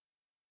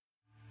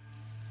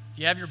If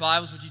you have your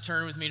Bibles, would you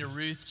turn with me to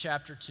Ruth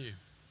chapter 2?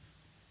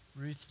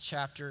 Ruth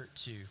chapter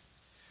 2.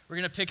 We're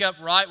going to pick up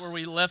right where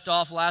we left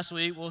off last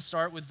week. We'll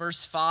start with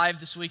verse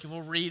 5 this week, and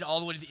we'll read all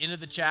the way to the end of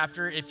the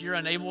chapter. If you're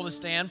unable to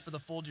stand for the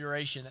full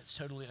duration, that's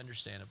totally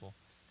understandable.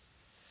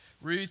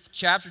 Ruth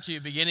chapter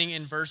 2, beginning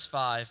in verse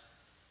 5.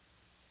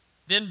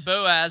 Then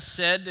Boaz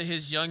said to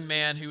his young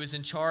man who was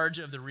in charge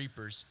of the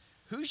reapers,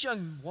 "Whose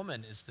young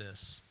woman is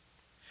this?"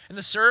 And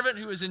the servant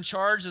who was in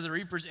charge of the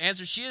reapers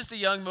answered, "She is the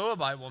young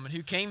Moabite woman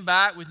who came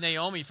back with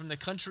Naomi from the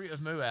country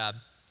of Moab.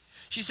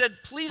 She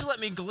said, 'Please let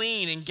me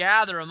glean and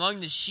gather among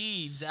the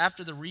sheaves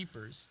after the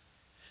reapers.'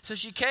 So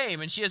she came,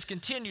 and she has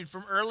continued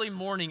from early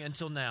morning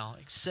until now,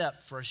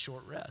 except for a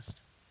short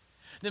rest."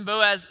 Then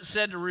Boaz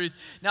said to Ruth,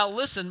 "Now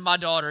listen, my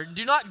daughter,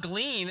 do not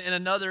glean in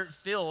another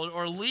field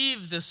or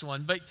leave this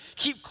one, but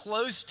keep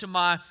close to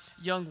my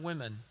young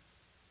women.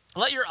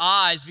 Let your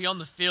eyes be on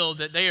the field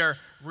that they are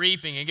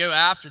reaping and go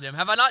after them.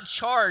 Have I not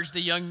charged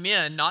the young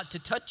men not to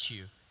touch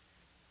you?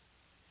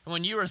 And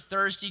when you are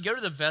thirsty, go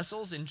to the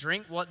vessels and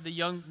drink what the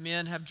young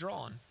men have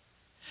drawn."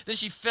 Then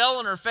she fell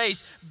on her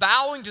face,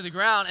 bowing to the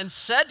ground, and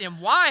said to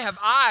him, "Why have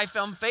I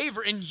found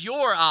favor in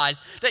your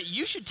eyes, that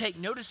you should take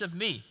notice of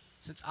me,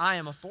 since I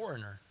am a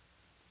foreigner?"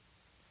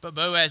 But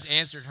Boaz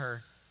answered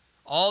her,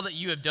 "All that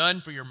you have done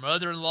for your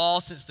mother-in-law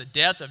since the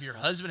death of your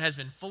husband has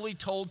been fully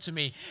told to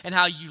me, and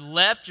how you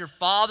left your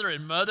father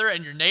and mother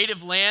and your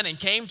native land and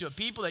came to a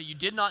people that you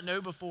did not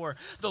know before.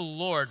 The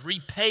Lord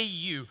repay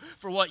you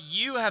for what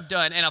you have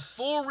done, and a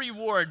full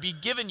reward be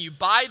given you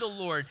by the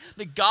Lord,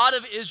 the God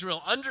of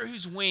Israel, under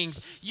whose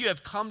wings you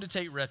have come to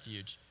take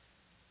refuge."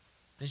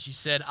 Then she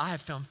said, "I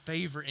have found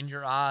favor in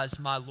your eyes,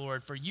 my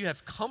Lord, for you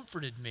have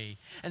comforted me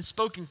and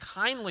spoken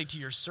kindly to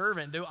your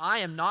servant, though I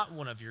am not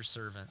one of your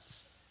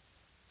servants."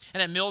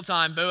 And at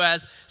mealtime,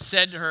 Boaz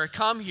said to her,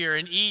 "Come here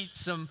and eat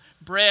some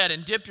bread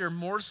and dip your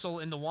morsel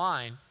in the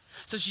wine."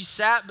 So she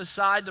sat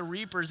beside the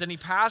reapers, and he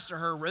passed to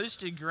her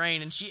roasted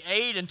grain, and she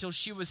ate until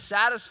she was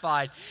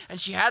satisfied, and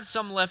she had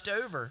some left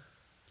over.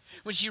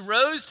 When she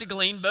rose to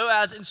glean,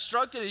 Boaz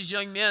instructed his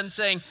young men,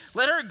 saying,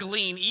 "Let her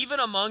glean even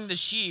among the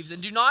sheaves,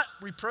 and do not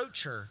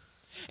reproach her.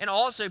 And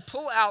also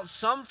pull out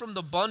some from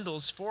the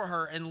bundles for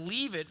her, and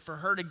leave it for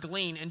her to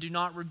glean, and do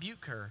not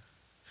rebuke her."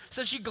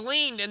 So she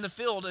gleaned in the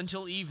field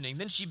until evening.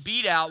 Then she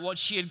beat out what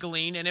she had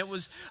gleaned, and it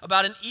was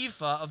about an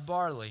ephah of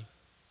barley.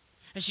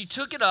 And she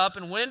took it up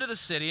and went into the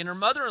city, and her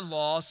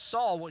mother-in-law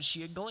saw what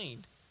she had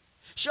gleaned.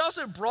 She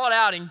also brought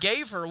out and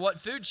gave her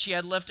what food she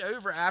had left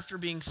over after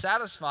being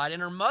satisfied.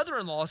 And her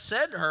mother-in-law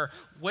said to her,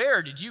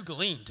 "Where did you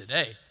glean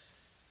today?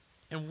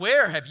 And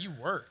where have you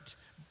worked?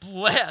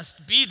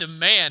 Blessed be the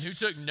man who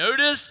took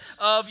notice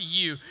of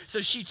you." So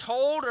she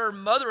told her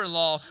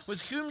mother-in-law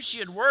with whom she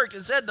had worked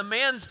and said, "The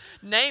man's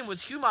name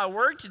with whom I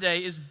work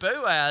today is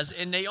Boaz."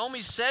 And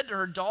Naomi said to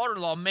her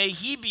daughter-in-law, "May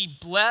he be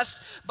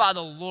blessed by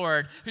the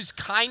Lord, whose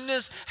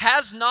kindness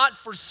has not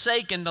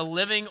forsaken the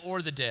living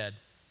or the dead."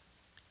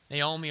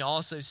 Naomi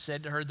also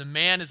said to her, "The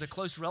man is a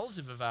close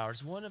relative of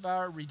ours, one of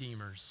our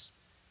redeemers."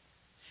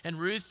 And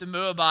Ruth the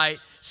Moabite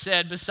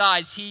said,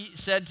 "Besides, he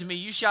said to me,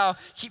 'You shall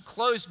keep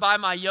close by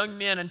my young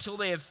men until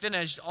they have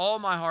finished all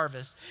my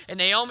harvest.' And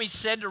Naomi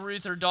said to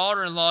Ruth, her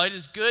daughter-in-law, 'It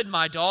is good,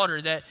 my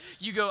daughter, that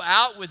you go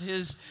out with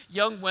his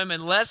young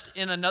women, lest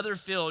in another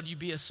field you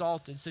be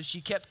assaulted.' So she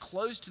kept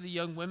close to the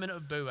young women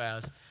of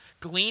Boaz,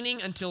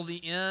 gleaning until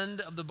the end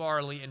of the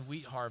barley and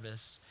wheat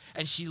harvest.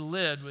 And she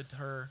lived with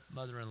her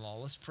mother-in-law."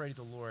 Let's pray to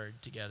the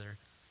Lord together.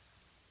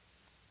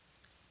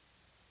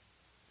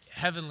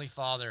 Heavenly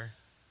Father,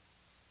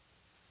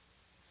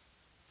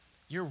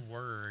 your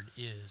word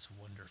is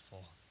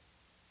wonderful.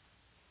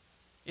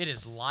 It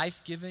is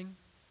life-giving.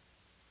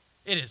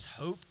 It is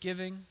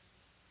hope-giving.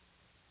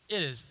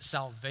 It is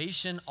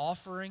salvation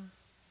offering.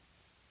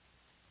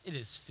 It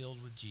is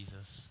filled with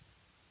Jesus.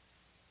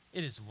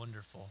 It is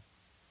wonderful.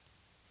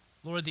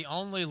 Lord, the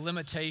only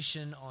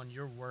limitation on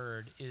your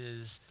word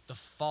is the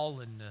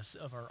fallenness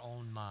of our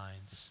own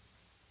minds.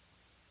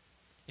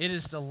 It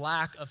is the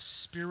lack of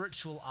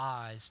spiritual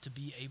eyes to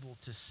be able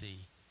to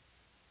see.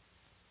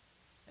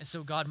 And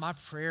so, God, my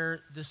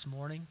prayer this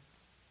morning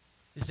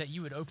is that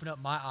you would open up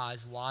my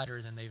eyes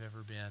wider than they've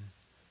ever been.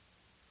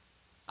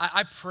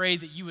 I pray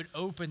that you would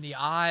open the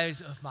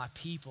eyes of my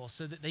people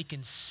so that they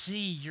can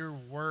see your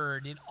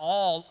word in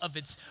all of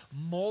its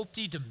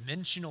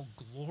multidimensional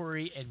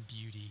glory and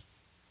beauty.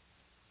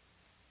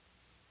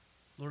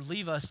 Lord,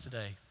 leave us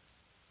today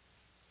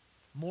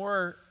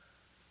more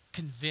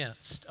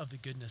convinced of the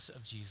goodness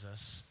of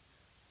Jesus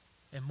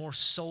and more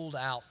sold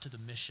out to the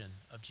mission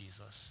of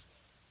Jesus.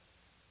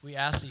 We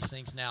ask these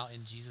things now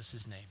in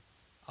Jesus' name.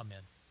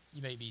 Amen.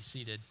 You may be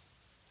seated.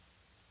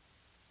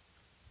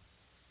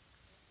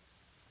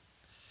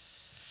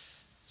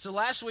 So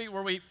last week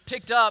where we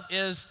picked up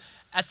is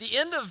at the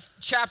end of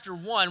chapter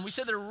 1, we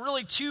said there are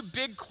really two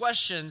big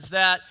questions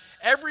that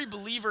every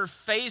believer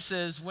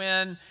faces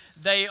when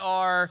they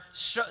are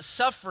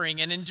suffering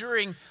and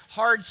enduring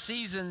hard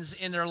seasons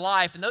in their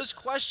life. And those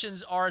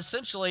questions are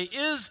essentially,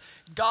 is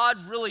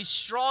God really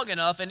strong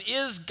enough, and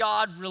is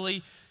God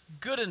really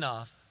good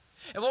enough?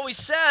 And what we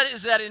said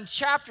is that in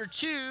chapter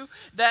 2,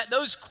 that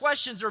those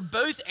questions are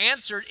both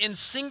answered in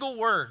single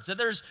words. That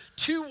there's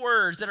two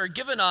words that are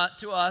given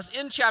to us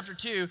in chapter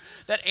 2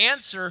 that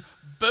answer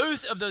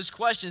both of those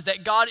questions,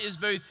 that God is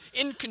both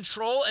in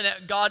control and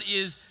that God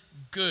is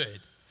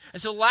good.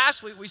 And so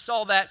last week we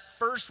saw that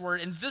first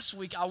word, and this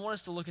week I want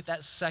us to look at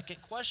that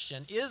second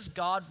question. Is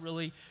God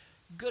really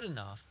good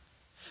enough?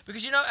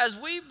 Because, as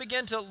we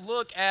begin to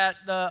look at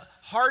the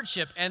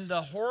hardship and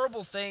the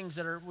horrible things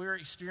that we're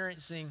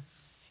experiencing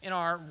in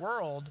our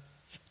world,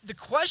 the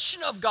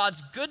question of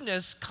God's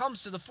goodness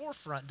comes to the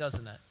forefront,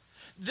 doesn't it?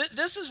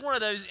 This is one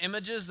of those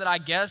images that I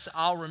guess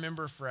I'll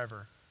remember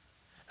forever.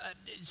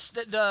 It's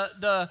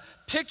the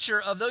picture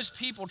of those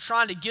people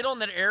trying to get on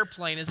that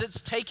airplane as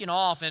it's taking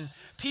off and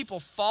people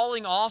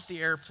falling off the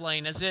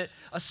airplane as it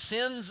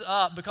ascends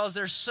up because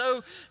they're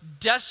so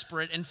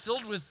desperate and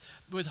filled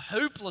with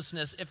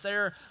hopelessness if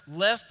they're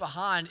left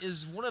behind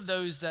is one of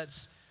those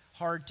that's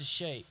hard to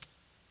shake.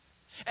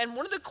 And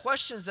one of the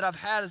questions that I've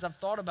had as I've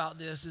thought about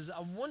this is I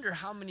wonder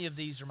how many of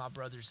these are my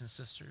brothers and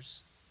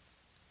sisters.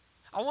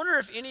 I wonder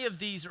if any of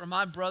these are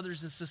my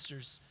brothers and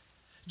sisters.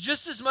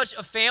 Just as much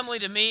a family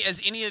to me as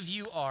any of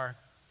you are.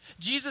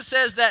 Jesus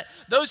says that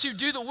those who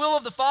do the will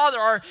of the Father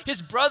are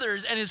his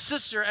brothers and his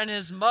sister and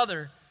his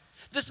mother.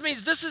 This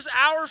means this is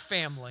our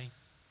family.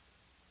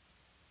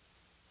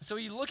 So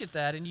you look at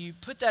that and you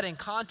put that in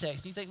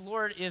context and you think,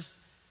 Lord, if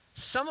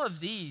some of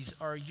these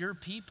are your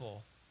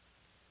people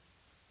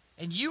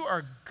and you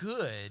are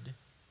good,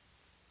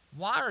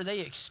 why are they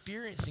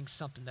experiencing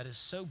something that is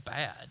so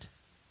bad?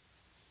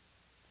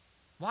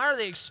 Why are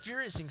they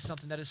experiencing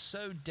something that is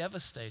so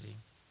devastating?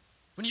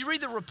 When you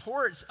read the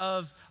reports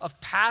of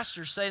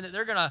pastors saying that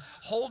they're going to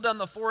hold down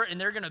the fort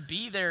and they're going to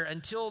be there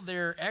until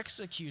they're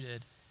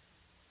executed,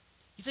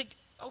 you think,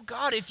 oh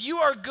God, if you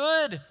are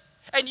good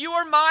and you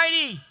are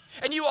mighty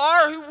and you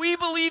are who we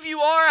believe you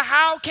are,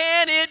 how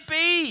can it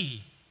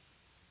be?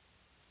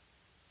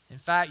 In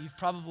fact, you've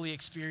probably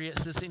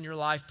experienced this in your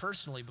life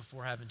personally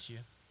before, haven't you?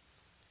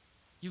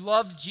 You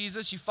loved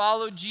Jesus, you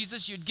followed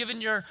Jesus, you'd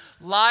given your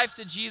life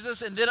to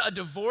Jesus, and then a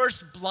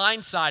divorce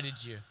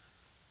blindsided you.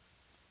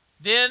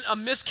 Then a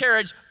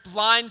miscarriage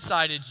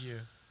blindsided you.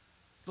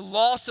 The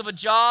loss of a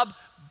job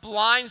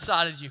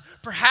blindsided you.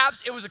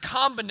 Perhaps it was a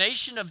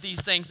combination of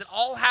these things that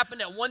all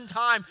happened at one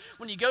time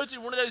when you go through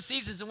one of those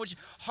seasons in which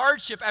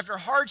hardship after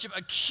hardship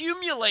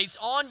accumulates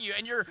on you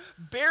and you're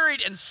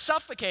buried and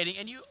suffocating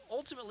and you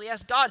ultimately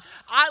ask God,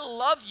 I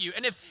love you.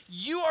 And if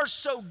you are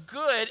so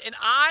good and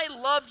I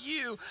love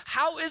you,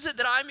 how is it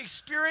that I'm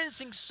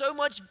experiencing so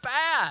much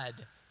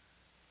bad?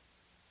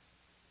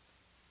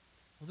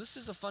 Well, this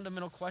is a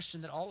fundamental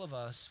question that all of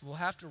us will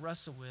have to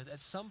wrestle with at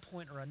some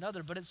point or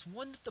another, but it's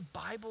one that the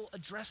Bible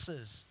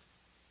addresses.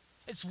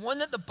 It's one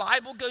that the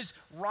Bible goes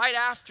right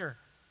after.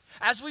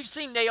 As we've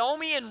seen,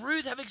 Naomi and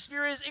Ruth have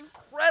experienced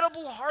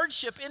incredible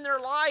hardship in their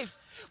life.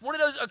 One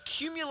of those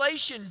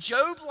accumulation,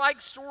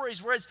 Job-like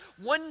stories where it's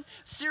one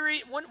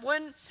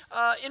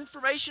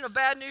information of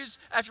bad news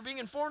after being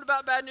informed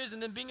about bad news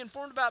and then being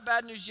informed about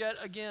bad news yet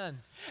again.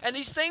 And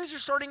these things are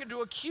starting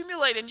to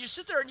accumulate and you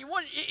sit there and you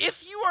wonder,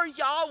 if you are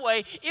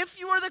Yahweh, if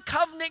you are the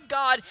covenant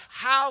God,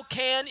 how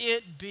can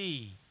it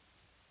be?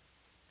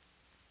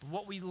 But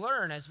what we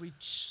learn as we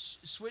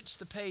switch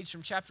the page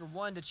from chapter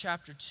 1 to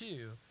chapter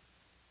 2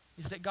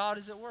 is that God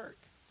is at work.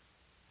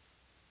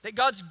 That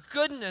God's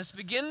goodness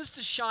begins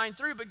to shine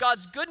through, but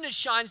God's goodness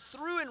shines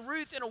through in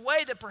Ruth in a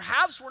way that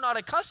perhaps we're not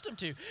accustomed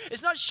to.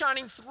 It's not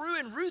shining through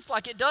in Ruth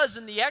like it does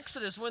in the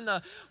Exodus when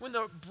the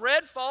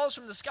bread falls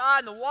from the sky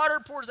and the water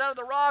pours out of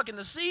the rock and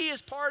the sea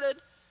is parted.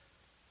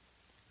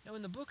 No,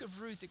 in the book of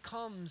Ruth, it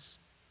comes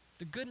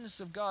the goodness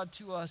of God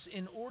to us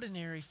in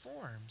ordinary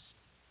forms,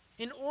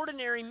 in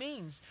ordinary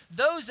means.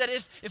 Those that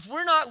if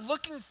we're not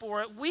looking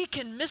for it, we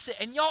can miss it.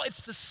 And y'all,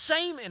 it's the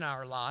same in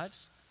our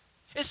lives.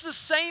 It's the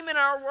same in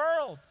our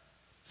world,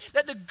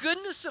 that the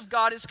goodness of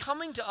God is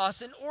coming to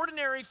us in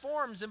ordinary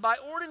forms and by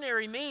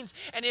ordinary means.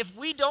 And if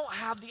we don't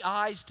have the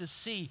eyes to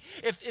see,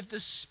 if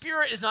the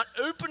Spirit is not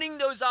opening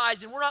those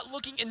eyes and we're not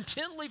looking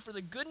intently for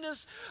the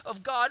goodness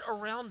of God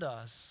around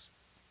us,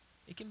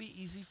 it can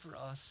be easy for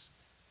us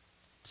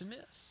to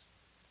miss.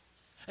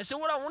 And so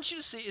what I want you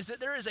to see is that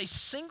there is a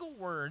single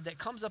word that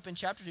comes up in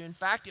chapter 2. In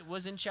fact, it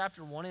was in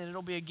chapter 1, and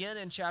it'll be again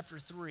in chapter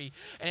 3.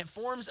 And it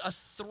forms a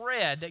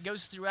thread that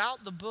goes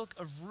throughout the book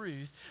of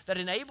Ruth that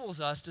enables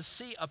us to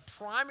see a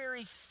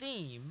primary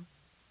theme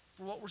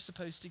for what we're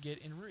supposed to get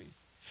in Ruth.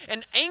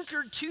 And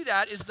anchored to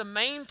that is the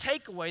main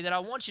takeaway that I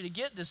want you to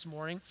get this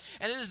morning,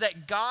 and it is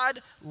that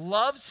God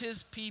loves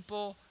his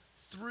people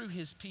through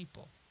his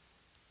people.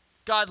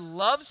 God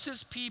loves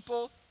his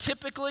people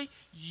typically,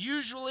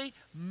 usually,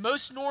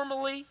 most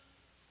normally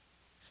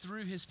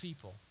through his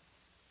people.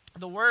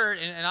 The word,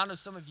 and I know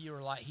some of you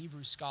are like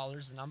Hebrew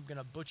scholars, and I'm going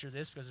to butcher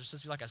this because there's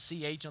supposed to be like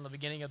a CH on the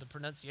beginning of the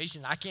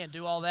pronunciation. I can't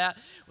do all that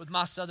with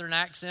my southern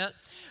accent.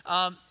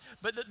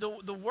 But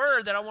the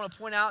word that I want to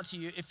point out to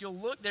you, if you'll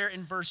look there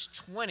in verse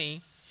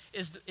 20,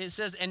 it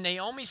says, and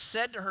Naomi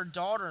said to her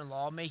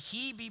daughter-in-law, may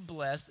he be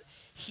blessed.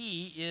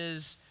 He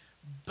is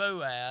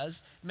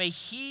Boaz, may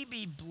he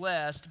be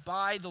blessed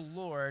by the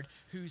Lord,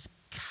 whose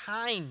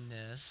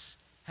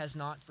kindness has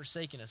not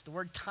forsaken us. The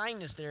word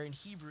kindness there in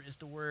Hebrew is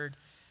the word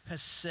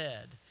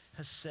hesed.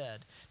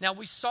 Hesed. Now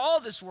we saw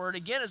this word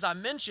again, as I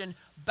mentioned,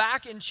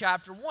 back in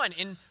chapter 1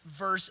 in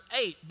verse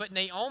 8. But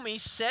Naomi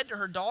said to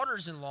her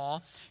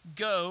daughters-in-law,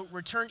 go,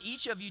 return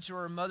each of you to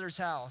her mother's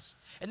house.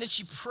 And then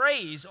she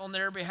prays on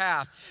their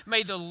behalf.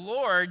 May the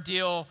Lord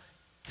deal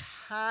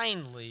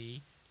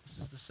kindly, this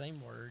is the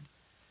same word,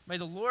 may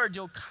the Lord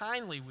deal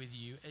kindly with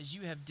you as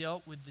you have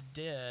dealt with the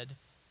dead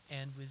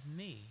and with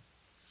me.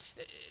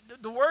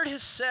 The word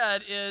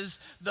hesed is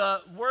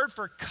the word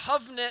for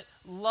covenant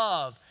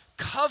love,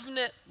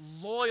 covenant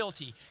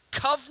loyalty,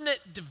 covenant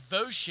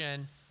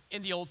devotion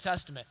in the Old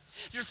Testament.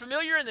 If you're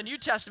familiar in the New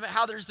Testament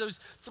how there's those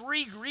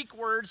three Greek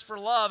words for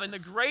love, and the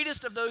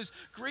greatest of those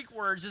Greek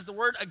words is the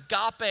word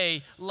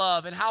agape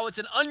love, and how it's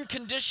an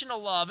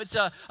unconditional love. It's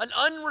an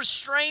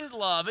unrestrained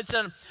love. It's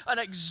an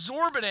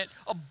exorbitant,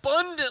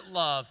 abundant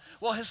love.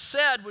 Well,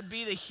 hesed would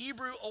be the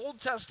Hebrew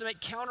Old Testament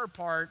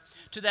counterpart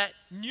to that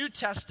New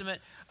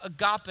Testament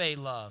agape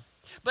love.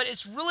 But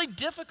it's really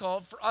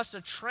difficult for us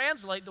to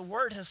translate the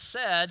word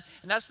hesed,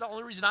 and that's the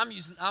only reason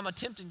I'm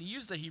attempting to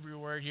use the Hebrew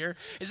word here,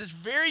 is it's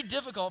very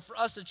difficult for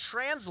us to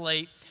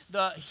translate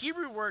the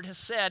Hebrew word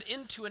hesed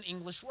into an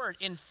English word.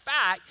 In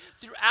fact,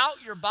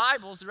 throughout your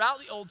Bibles, throughout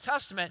the Old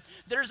Testament,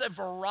 there's a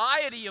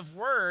variety of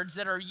words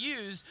that are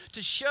used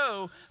to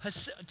show,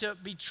 to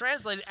be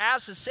translated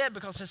as hesed,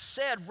 because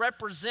hesed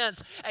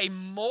represents a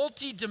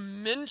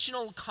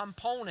multi-dimensional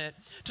component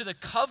to the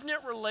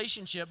covenant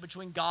relationship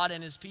between God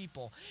and his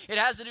people. It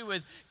has to do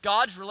with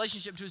God's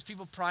relationship to his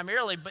people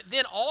primarily, but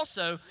then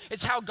also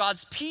it's how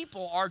God's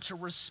people are to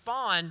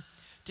respond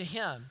to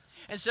him.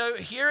 And so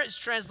here it's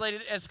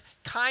translated as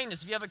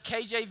kindness. If you have a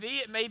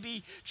KJV, it may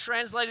be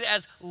translated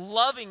as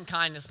loving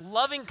kindness.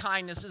 Loving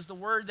kindness is the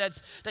word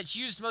that's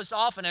used most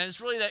often, and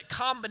it's really that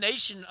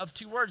combination of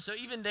two words. So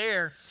even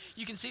there,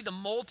 you can see the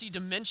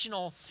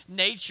multi-dimensional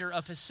nature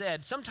of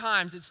hesed.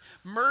 Sometimes it's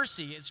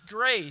mercy, it's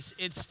grace,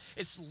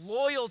 it's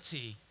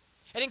loyalty.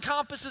 It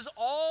encompasses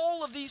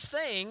all of these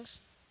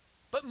things,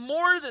 but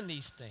more than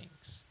these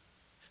things.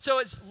 So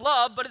it's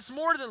love, but it's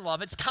more than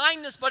love. It's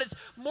kindness, but it's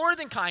more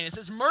than kindness.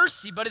 It's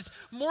mercy, but it's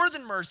more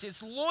than mercy.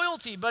 It's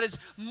loyalty, but it's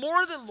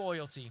more than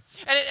loyalty.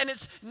 And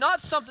it's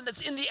not something that's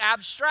in the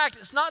abstract.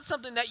 It's not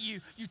something that you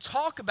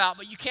talk about,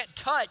 but you can't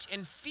touch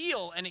and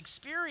feel and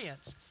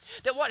experience.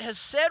 That what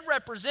hesed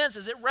represents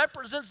is it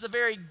represents the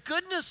very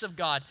goodness of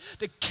God,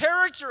 the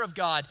character of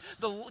God,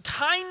 the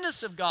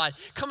kindness of God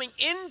coming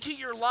into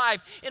your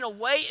life in a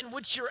way in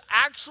which you're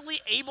actually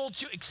able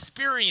to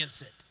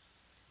experience it,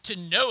 to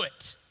know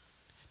it,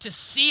 to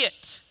see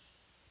it,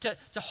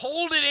 to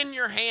hold it in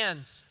your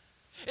hands.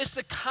 It's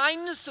the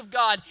kindness of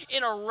God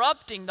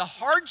interrupting the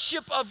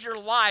hardship of your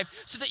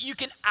life so that you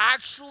can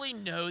actually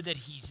know that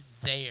he's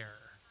there.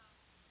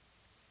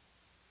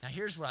 Now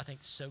here's what I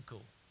think is so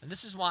cool. And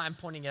this is why I'm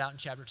pointing it out in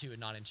chapter 2 and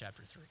not in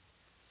chapter 3.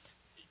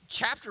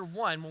 Chapter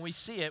 1, when we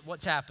see it,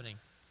 what's happening?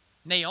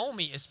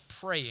 Naomi is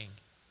praying.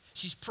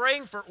 She's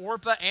praying for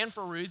Orpah and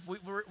for Ruth.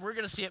 We're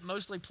going to see it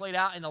mostly played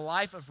out in the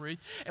life of Ruth.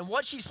 And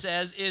what she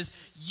says is,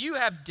 you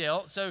have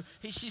dealt. So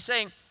she's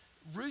saying,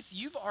 Ruth,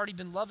 you've already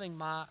been loving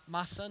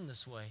my son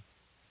this way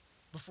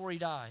before he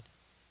died.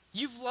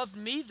 You've loved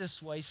me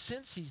this way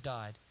since he's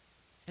died.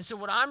 And so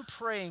what I'm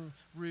praying,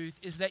 Ruth,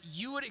 is that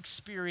you would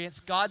experience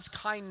God's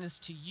kindness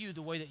to you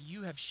the way that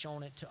you have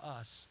shown it to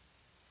us.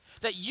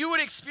 That you would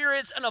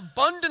experience an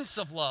abundance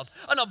of love,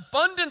 an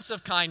abundance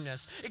of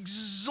kindness,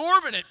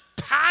 exorbitant,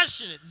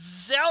 passionate,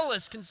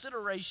 zealous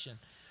consideration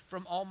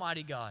from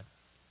Almighty God.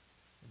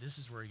 And this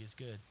is where it gets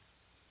good.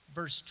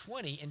 Verse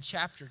 20 in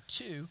chapter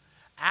 2,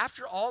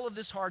 after all of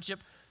this hardship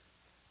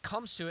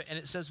comes to it, and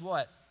it says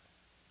what?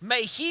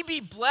 May he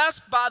be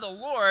blessed by the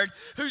Lord,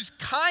 whose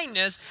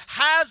kindness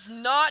has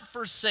not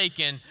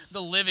forsaken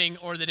the living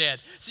or the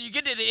dead. So you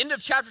get to the end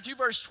of chapter 2,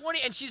 verse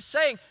 20, and she's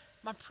saying,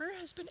 my prayer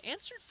has been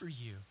answered for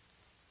you.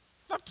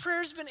 My prayer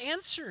has been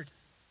answered.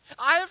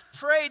 I have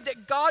prayed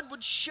that God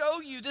would show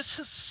you this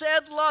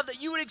hesed love,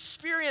 that you would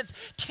experience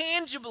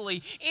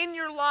tangibly in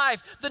your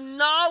life the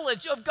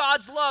knowledge of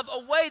God's love, a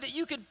way that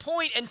you could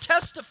point and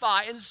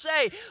testify and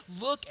say,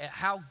 look at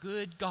how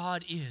good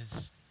God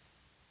is.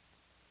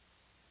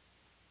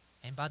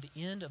 And by the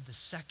end of the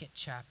second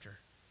chapter,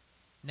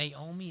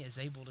 Naomi is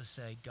able to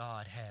say,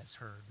 God has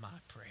heard my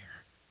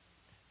prayer.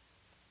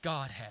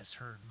 God has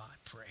heard my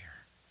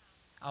prayer.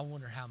 I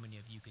wonder how many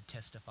of you could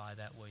testify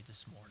that way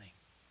this morning.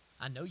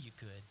 I know you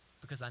could,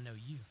 because I know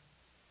you.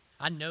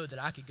 I know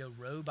that I could go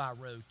row by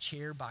row,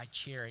 chair by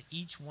chair, and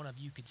each one of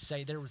you could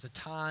say, there was a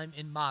time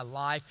in my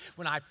life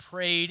when I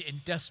prayed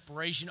in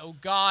desperation, oh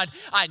God,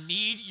 I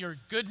need your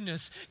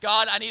goodness.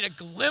 God, I need a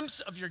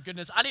glimpse of your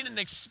goodness. I need an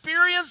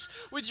experience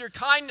with your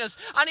kindness.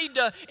 I need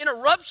the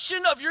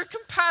interruption of your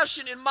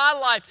compassion in my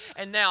life.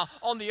 And now,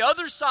 on the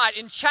other side,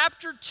 in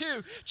chapter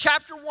 2,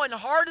 chapter 1,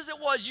 hard as it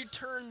was, you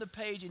turn the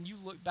page and you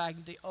look back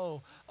and think,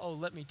 oh,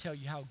 let me tell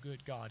you how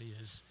good God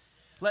is.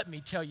 Let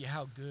me tell you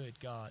how good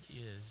God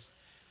is.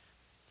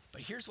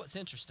 But here's what's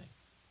interesting.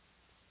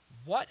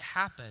 What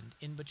happened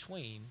in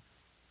between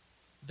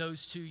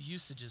those two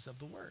usages of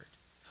the word?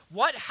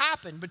 What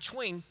happened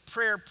between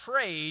prayer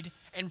prayed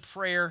and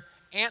prayer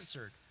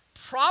answered?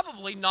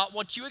 Probably not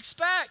what you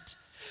expect.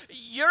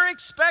 You're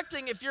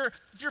expecting, if you're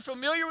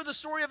familiar with the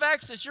story of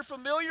Exodus, you're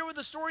familiar with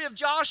the story of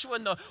Joshua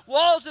and the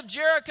walls of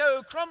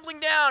Jericho crumbling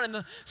down and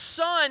the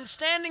sun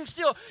standing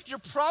still, you're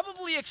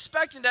probably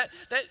expecting that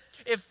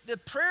if the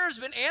prayer has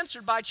been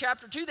answered by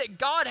chapter 2, that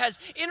God has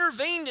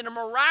intervened in a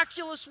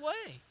miraculous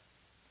way.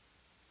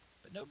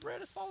 But no bread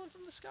has fallen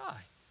from the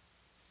sky.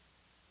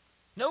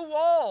 No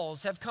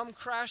walls have come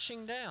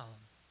crashing down.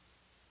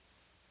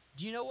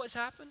 Do you know what's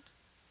happened?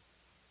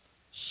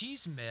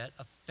 She's met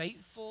a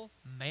faithful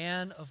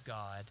man of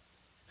God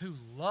who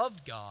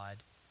loved God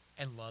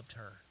and loved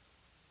her.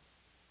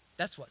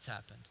 That's what's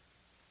happened.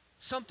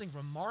 Something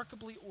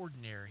remarkably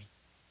ordinary,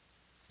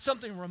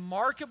 something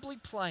remarkably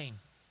plain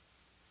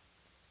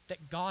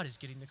that God is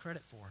getting the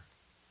credit for,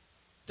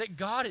 that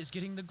God is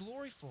getting the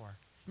glory for.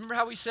 Remember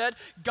how we said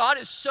God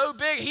is so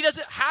big, he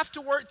doesn't have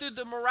to work through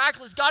the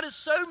miraculous. God is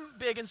so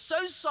big and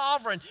so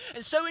sovereign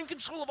and so in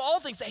control of all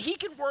things that he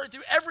can work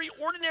through every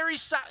ordinary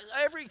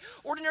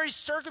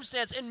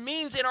circumstance and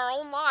means in our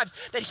own lives,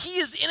 that he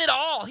is in it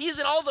all. He is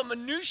in all the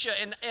minutia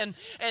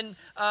and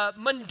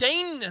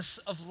mundaneness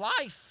of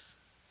life.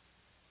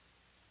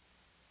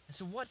 And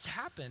so what's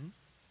happened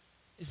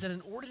is that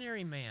an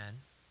ordinary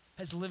man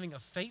is living a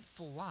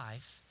faithful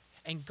life,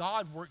 and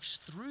God works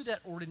through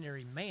that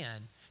ordinary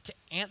man to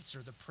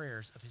answer the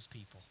prayers of his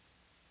people.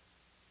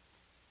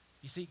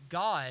 You see,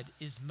 God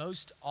is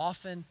most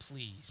often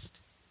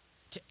pleased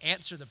to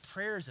answer the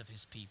prayers of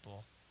his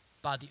people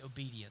by the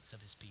obedience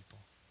of his people.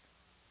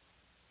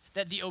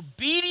 That the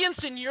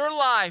obedience in your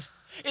life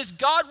is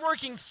God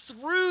working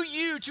through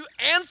you to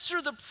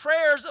answer the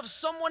prayers of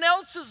someone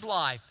else's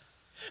life.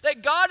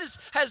 That God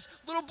has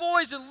little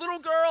boys and little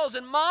girls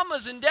and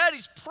mamas and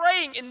daddies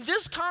praying in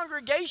this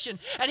congregation,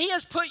 and he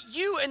has put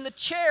you in the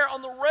chair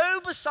on the row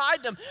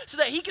beside them so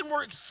that he can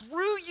work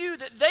through you,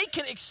 that they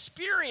can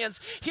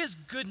experience his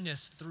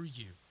goodness through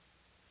you.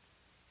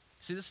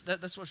 See,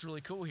 that's what's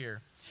really cool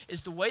here,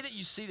 is the way that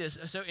you see this.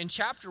 So in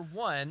chapter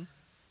 1,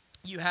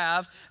 you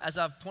have, as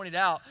I've pointed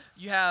out,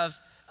 you have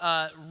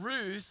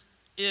Ruth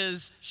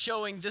is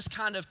showing this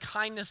kind of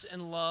kindness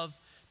and love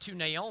to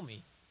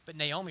Naomi. But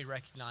Naomi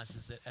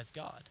recognizes it as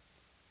God.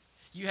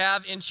 You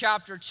have in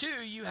chapter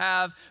 2, you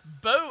have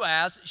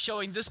Boaz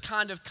showing this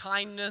kind of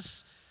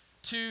kindness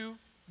to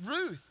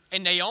Ruth.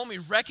 And Naomi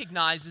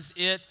recognizes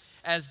it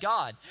as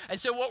God. And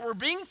so what we're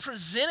being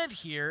presented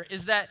here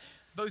is that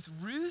both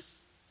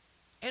Ruth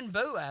and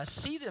Boaz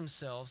see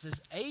themselves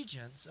as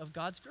agents of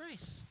God's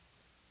grace.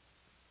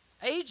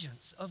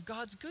 Agents of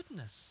God's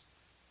goodness.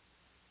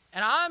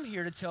 And I'm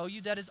here to tell you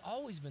that has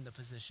always been the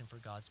position for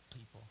God's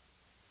people.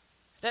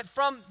 That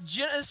from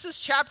Genesis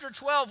chapter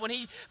 12, when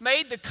he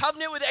made the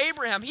covenant with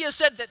Abraham, he has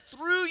said that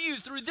through you,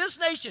 through this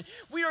nation,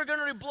 we are going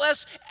to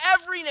bless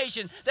every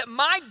nation, that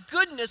my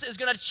goodness is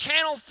going to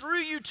channel through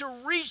you to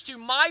reach to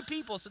my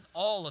people so that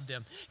all of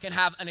them can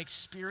have an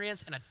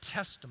experience and a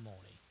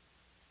testimony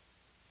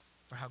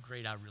for how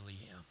great I really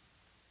am,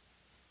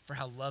 for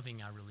how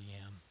loving I really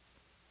am,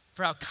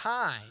 for how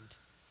kind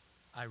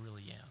I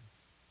really am.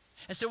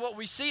 And so what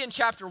we see in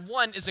chapter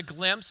 1 is a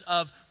glimpse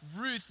of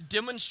Ruth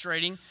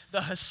demonstrating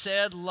the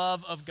Hesed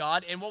love of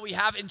God. And what we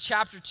have in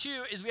chapter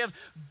 2 is we have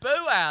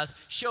Boaz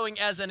showing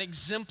as an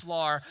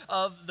exemplar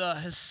of the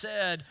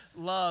Hesed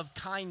love,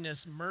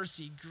 kindness,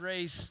 mercy,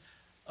 grace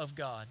of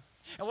God.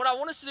 And what I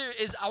want us to do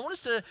is I want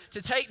us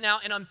to take now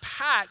and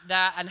unpack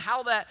that and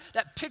how that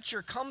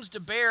picture comes to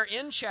bear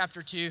in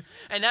chapter 2.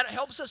 And that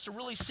helps us to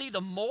really see the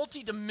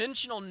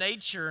multidimensional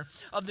nature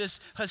of this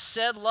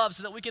Hesed love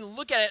so that we can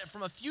look at it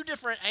from a few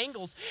different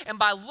angles. And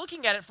by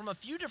looking at it from a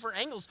few different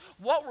angles,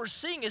 what we're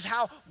seeing is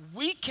how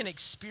we can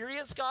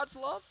experience God's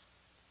love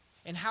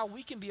and how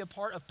we can be a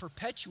part of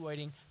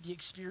perpetuating the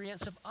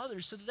experience of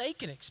others so that they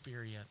can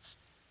experience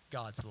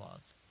God's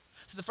love.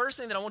 So the first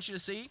thing that I want you to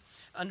see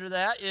under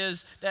that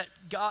is that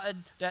God,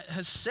 that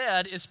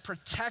Hesed is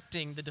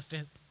protecting the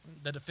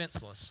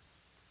defenseless.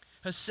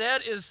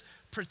 Hesed is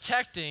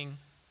protecting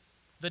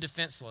the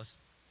defenseless.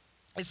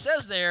 It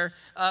says there,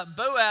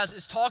 Boaz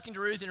is talking to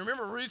Ruth, and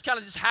remember, Ruth kind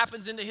of just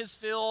happens into his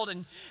field,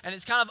 and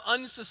it's kind of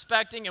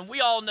unsuspecting, and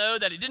we all know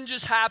that it didn't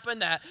just happen,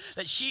 that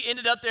she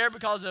ended up there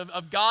because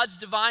of God's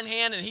divine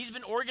hand, and he's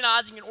been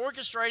organizing and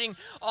orchestrating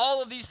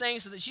all of these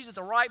things so that she's at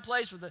the right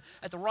place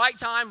at the right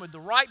time with the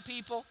right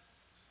people.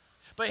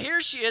 But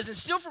here she is, and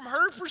still from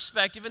her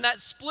perspective, in that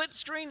split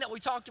screen that we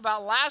talked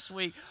about last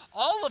week,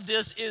 all of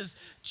this is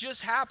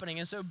just happening.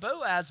 And so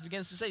Boaz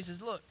begins to say, he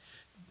says, look,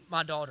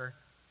 my daughter,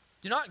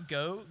 do not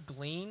go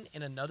glean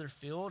in another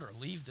field or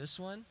leave this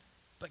one,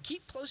 but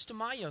keep close to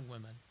my young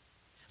women.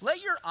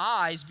 Let your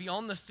eyes be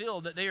on the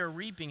field that they are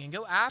reaping and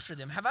go after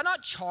them. Have I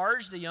not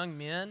charged the young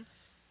men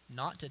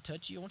not to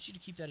touch you? I want you to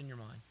keep that in your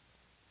mind.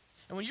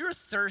 And when you're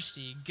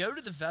thirsty, go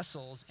to the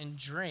vessels and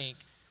drink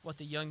what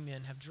the young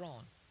men have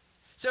drawn.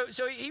 So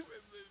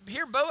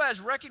here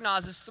Boaz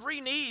recognizes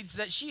three needs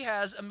that she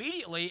has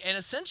immediately, and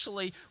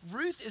essentially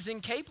Ruth is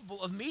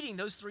incapable of meeting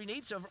those three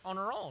needs on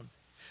her own.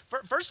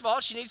 First of all,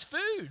 she needs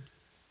food.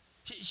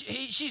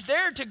 She's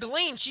there to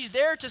glean. She's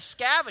there to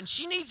scavenge.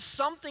 She needs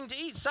something to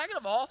eat. Second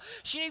of all,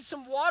 she needs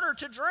some water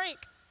to drink.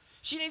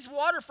 She needs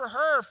water for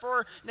her,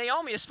 for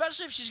Naomi,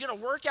 especially if she's going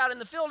to work out in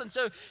the field. And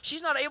so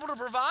she's not able to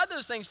provide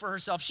those things for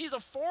herself. She's a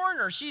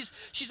foreigner. She's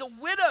a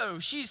widow.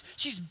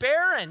 She's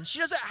barren. She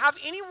doesn't have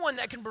anyone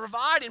that can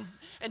provide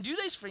and do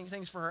these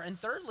things for her. And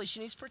thirdly, she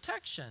needs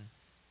protection,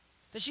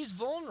 that she's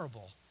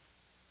vulnerable,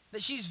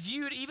 that she's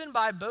viewed even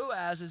by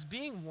Boaz as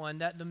being one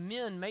that the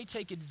men may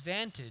take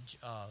advantage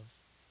of.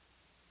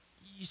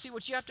 You see,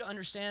 what you have to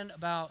understand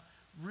about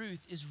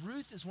Ruth is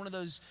one of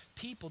those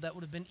people that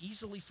would have been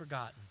easily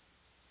forgotten.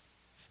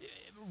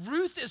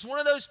 Ruth is one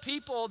of those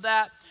people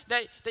that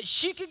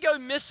she could go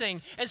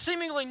missing and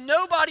seemingly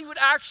nobody would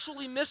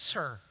actually miss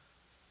her.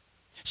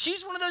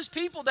 She's one of those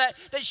people that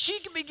she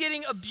could be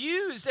getting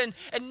abused and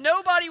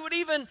nobody would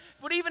even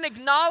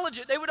acknowledge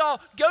it. They would all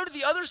go to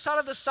the other side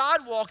of the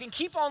sidewalk and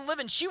keep on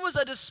living. She was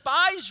a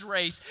despised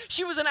race.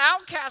 She was an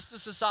outcast of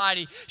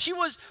society. She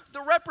was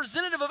the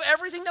representative of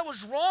everything that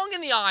was wrong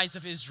in the eyes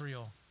of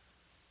Israel.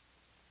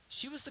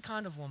 She was the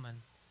kind of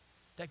woman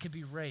that could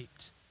be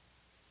raped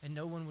and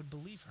no one would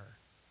believe her.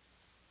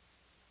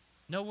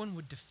 No one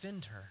would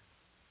defend her.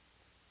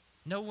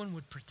 No one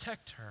would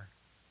protect her.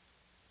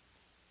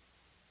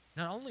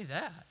 Not only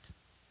that,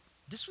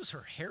 this was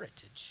her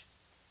heritage.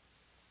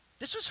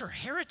 This was her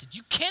heritage.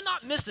 You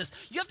cannot miss this.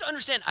 You have to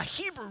understand, a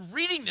Hebrew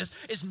reading this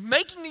is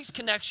making these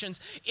connections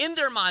in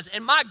their minds.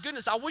 And my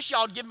goodness, I wish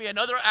y'all would give me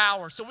another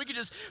hour so we could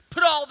just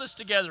put all this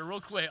together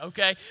real quick,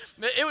 okay?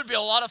 It would be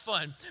a lot of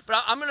fun.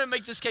 But I'm going to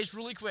make this case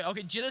really quick.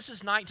 Okay,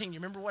 Genesis 19, you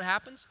remember what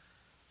happens?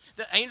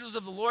 The angels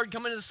of the Lord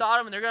come into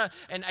Sodom,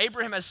 and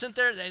Abraham has sent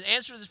there and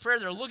answered this prayer.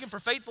 They're looking for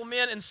faithful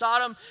men in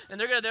Sodom, and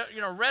they're going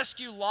to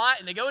rescue Lot.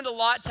 And they go into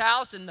Lot's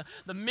house, and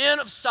the men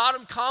of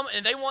Sodom come,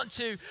 and they want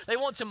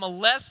to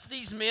molest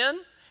these men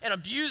and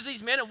abuse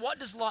these men. And what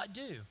does Lot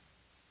do?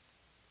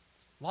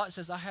 Lot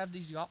says, I have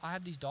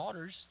these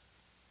daughters.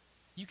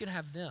 You can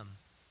have them.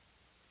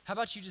 How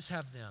about you just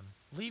have them?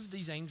 Leave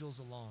these angels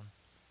alone.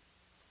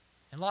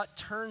 And Lot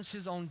turns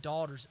his own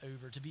daughters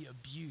over to be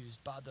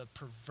abused by the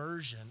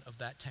perversion of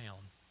that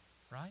town,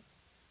 right?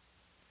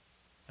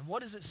 And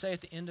what does it say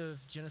at the end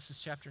of Genesis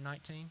chapter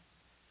 19?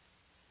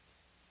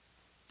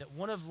 That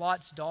one of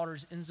Lot's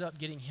daughters ends up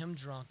getting him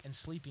drunk and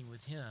sleeping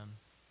with him,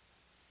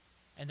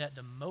 and that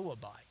the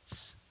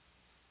Moabites,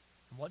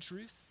 and what's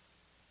Ruth?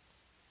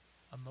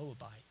 A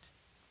Moabite.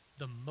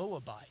 The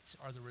Moabites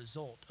are the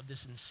result of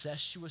this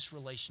incestuous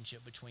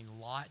relationship between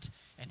Lot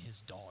and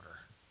his daughter.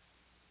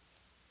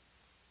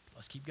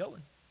 Let's keep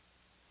going.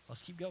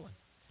 Let's keep going.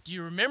 Do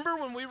you remember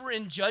when we were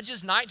in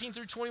Judges 19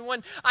 through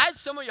 21? I had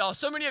so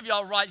many of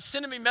y'all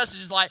sending me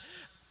messages like,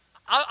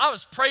 I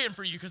was praying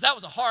for you because that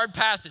was a hard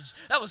passage.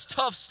 That was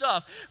tough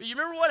stuff. But you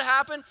remember what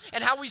happened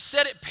and how we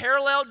said it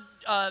paralleled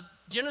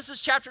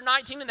Genesis chapter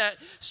 19 and that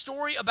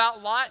story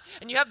about Lot?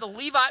 And you have the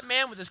Levite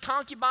man with his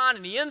concubine,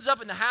 and he ends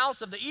up in the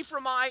house of the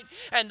Ephraimite,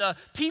 and the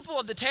people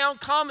of the town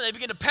come and they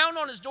begin to pound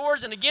on his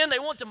doors, and again they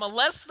want to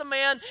molest the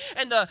man.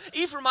 And the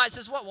Ephraimite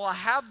says, well, I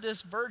have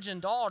this virgin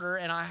daughter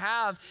and I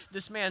have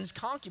this man's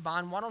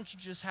concubine. Why don't you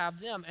just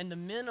have them? And the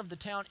men of the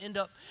town end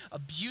up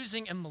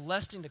abusing and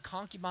molesting the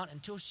concubine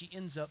until she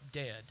ends up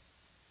dead.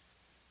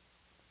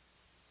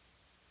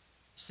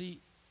 See,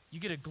 you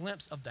get a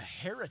glimpse of the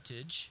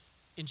heritage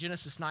in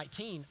Genesis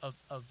 19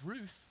 of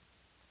Ruth.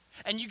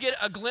 And you get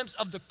a glimpse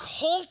of the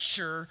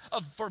culture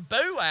for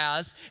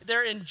Boaz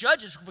there in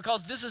Judges,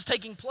 because this is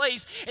taking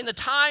place in the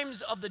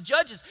times of the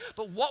Judges.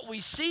 But what we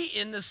see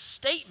in this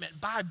statement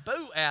by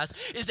Boaz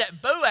is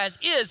that Boaz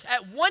is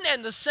at one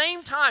and the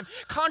same time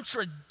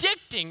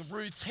contradicting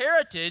Ruth's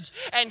heritage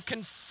and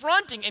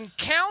confronting and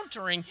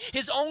countering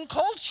his own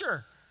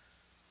culture.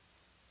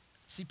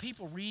 See,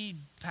 people read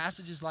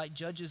passages like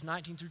Judges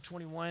 19 through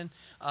 21,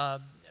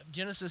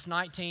 Genesis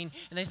 19,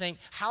 and they think,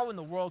 how in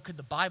the world could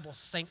the Bible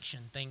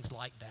sanction things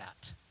like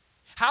that?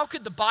 How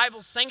could the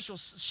Bible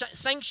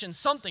sanction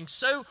something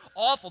so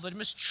awful, the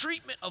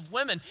mistreatment of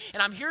women?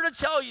 And I'm here to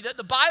tell you that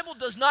the Bible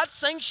does not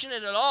sanction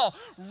it at all.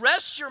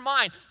 Rest your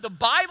mind. The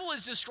Bible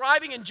is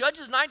describing in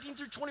Judges 19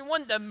 through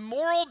 21 the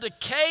moral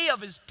decay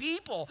of his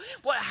people.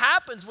 What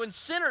happens when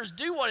sinners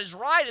do what is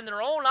right in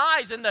their own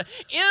eyes, and the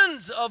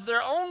ends of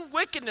their own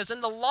wickedness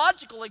and the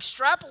logical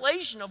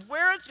extrapolation of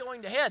where it's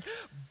going to head.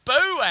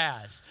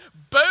 Boaz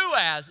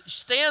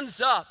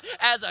stands up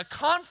as a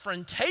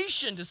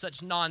confrontation to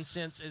such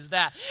nonsense as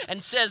that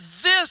and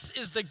says, this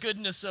is the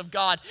goodness of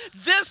God.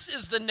 This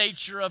is the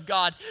nature of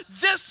God.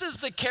 This is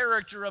the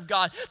character of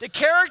God. The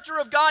character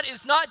of God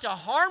is not to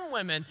harm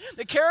women.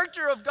 The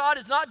character of God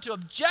is not to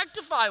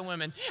objectify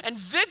women and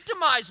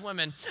victimize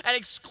women and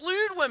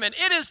exclude women.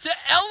 It is to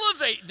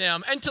elevate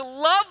them and to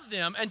love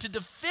them and to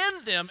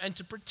defend them and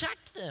to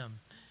protect them.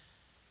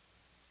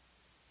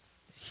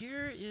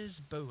 Here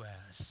is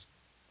Boaz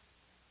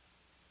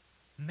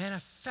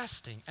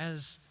manifesting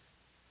as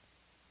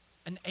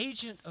an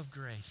agent of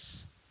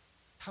grace,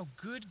 how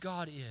good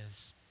God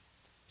is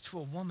to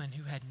a woman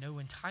who had no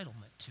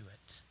entitlement to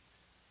it.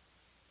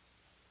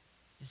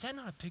 Is that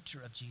not a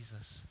picture of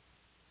Jesus?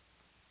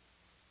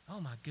 Oh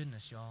my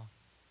goodness, y'all.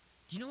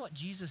 Do you know what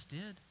Jesus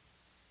did?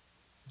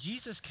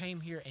 Jesus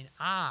came here and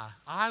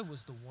I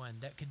was the one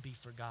that could be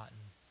forgotten.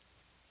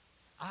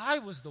 I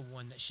was the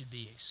one that should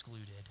be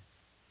excluded.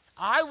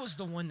 I was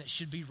the one that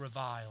should be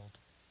reviled.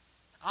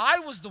 I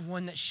was the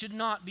one that should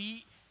not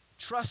be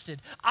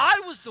trusted. I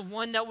was the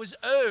one that was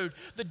owed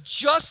the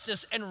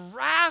justice and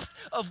wrath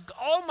of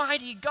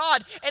Almighty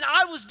God, and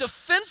I was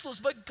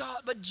defenseless,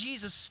 but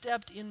Jesus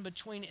stepped in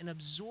between and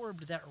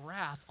absorbed that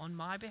wrath on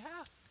my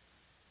behalf.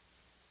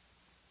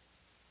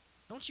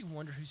 Don't you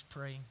wonder who's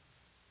praying?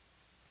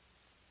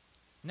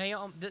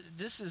 Naomi,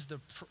 this is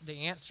the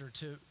answer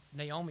to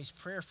Naomi's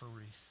prayer for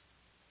Ruth.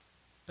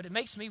 But it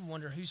makes me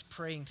wonder who's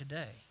praying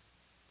today.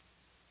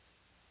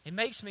 It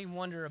makes me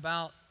wonder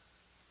about,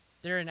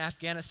 there in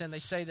Afghanistan, they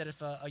say that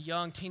if a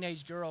young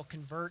teenage girl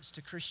converts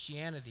to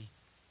Christianity,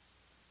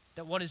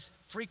 that what is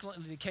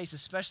frequently the case,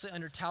 especially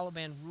under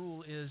Taliban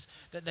rule, is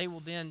that they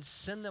will then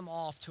send them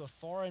off to a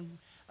foreign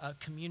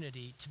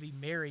community to be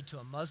married to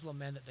a Muslim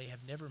man that they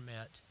have never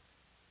met,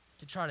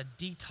 to try to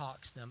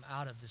detox them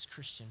out of this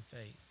Christian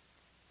faith.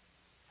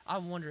 I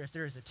wonder if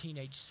there is a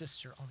teenage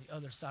sister on the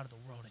other side of the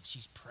world and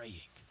she's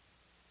praying.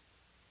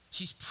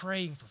 She's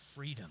praying for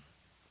freedom.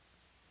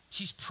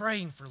 She's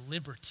praying for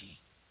liberty.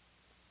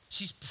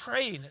 She's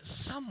praying that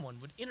someone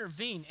would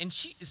intervene, and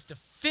she is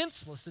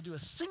defenseless to do a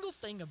single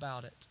thing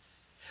about it.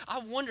 I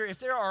wonder if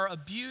there are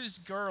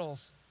abused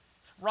girls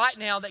right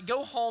now that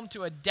go home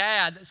to a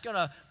dad that's going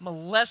to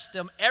molest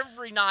them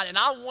every night, and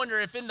I wonder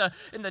if in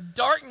the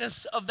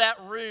darkness of that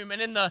room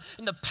and in the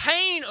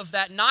pain of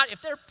that night,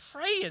 if they're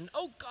praying,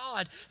 oh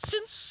God,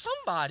 send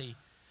somebody.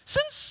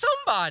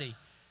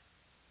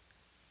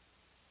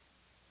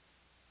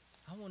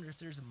 I wonder if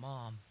there's a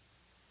mom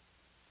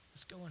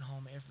that's going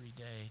home every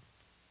day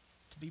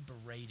to be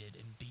berated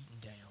and beaten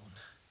down.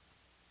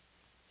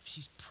 If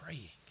she's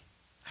praying,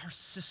 our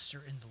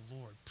sister in the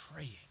Lord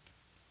praying.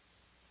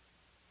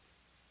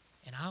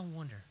 And I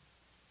wonder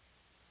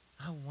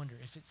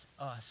if it's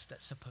us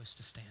that's supposed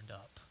to stand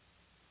up.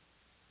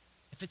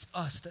 If it's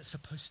us that's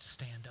supposed to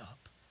stand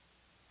up.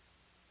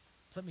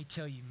 Let me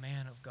tell you,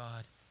 man of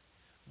God,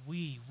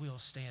 we will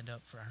stand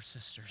up for our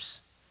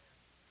sisters.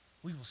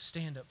 We will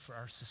stand up for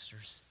our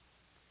sisters.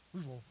 We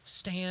will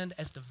stand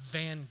as the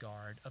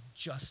vanguard of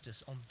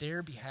justice on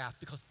their behalf,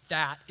 because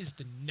that is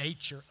the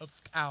nature of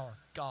our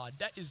God.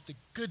 That is the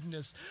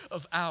goodness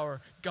of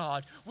our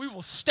God. We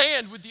will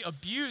stand with the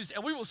abused,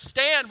 and we will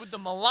stand with the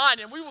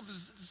maligned, and we will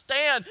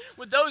stand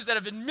with those that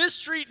have been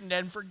mistreated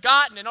and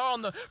forgotten and are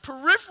on the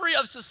periphery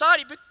of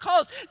society,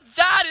 because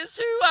that is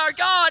who our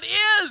God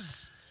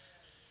is.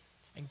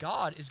 And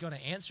God is going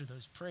to answer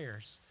those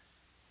prayers.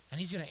 And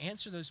he's going to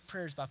answer those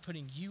prayers by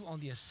putting you on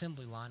the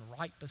assembly line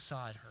right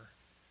beside her.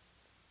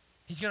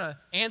 He's going to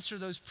answer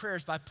those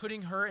prayers by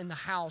putting her in the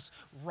house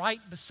right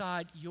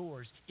beside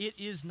yours. It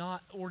is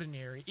not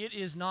ordinary. It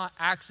is not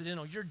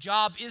accidental. Your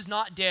job is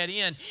not dead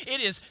end.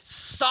 It is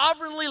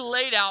sovereignly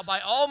laid out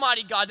by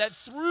Almighty God that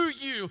through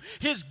you,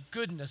 his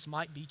goodness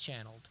might be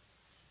channeled.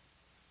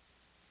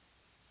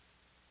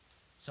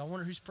 So I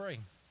wonder who's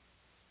praying.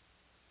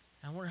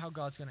 I wonder how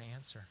God's going to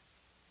answer.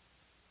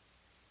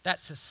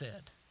 That's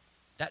Hesed.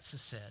 That's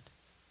Hesed.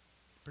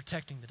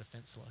 Protecting the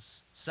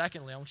defenseless.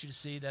 Secondly, I want you to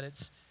see that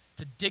it's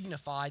to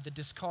dignify the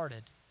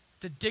discarded.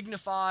 To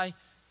dignify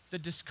the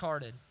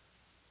discarded.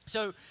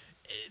 So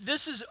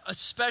this is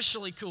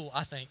especially cool,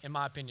 I think, in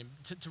my opinion,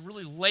 to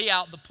really lay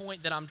out the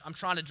point that I'm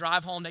trying to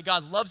drive home, that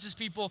God loves his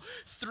people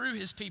through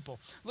his people.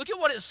 Look at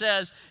what it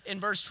says in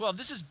verse 12.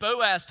 This is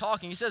Boaz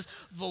talking. He says,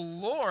 the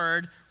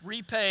Lord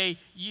repay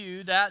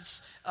you,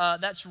 that's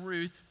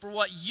Ruth, for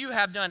what you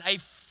have done. A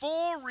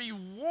full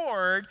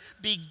reward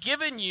be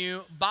given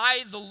you by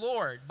the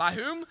Lord. By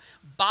whom?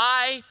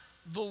 By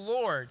the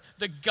Lord,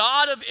 the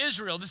God of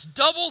Israel. This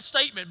double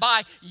statement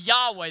by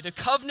Yahweh, the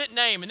covenant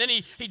name. And then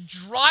he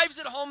drives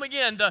it home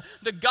again,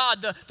 the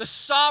God, the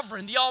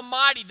sovereign, the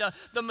almighty,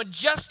 the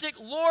majestic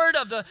Lord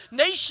of the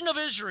nation of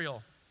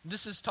Israel.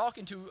 This is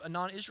talking to a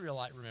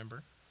non-Israelite,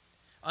 remember,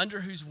 under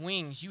whose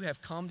wings you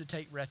have come to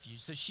take refuge.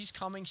 So she's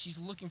coming, she's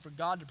looking for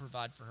God to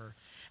provide for her.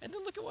 And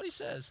then look at what he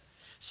says.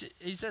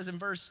 He says in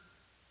verse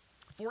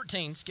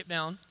 14, skip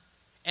down,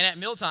 and at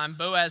mealtime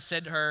Boaz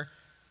said to her,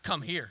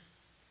 come here.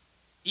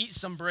 Eat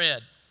some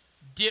bread.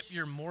 Dip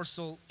your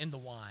morsel in the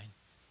wine.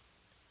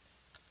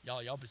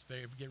 Y'all just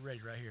better get ready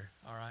right here,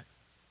 all right?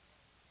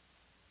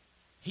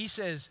 He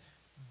says,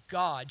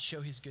 God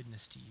show his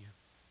goodness to you.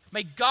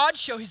 May God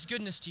show his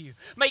goodness to you.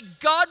 May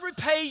God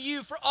repay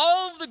you for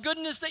all of the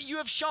goodness that you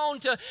have shown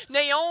to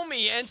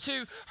Naomi and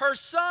to her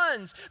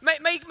sons.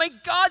 May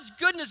God's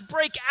goodness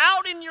break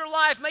out in your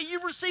life. May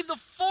you receive the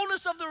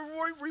fullness of the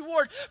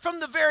reward from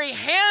the very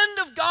hand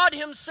of God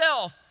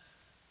himself.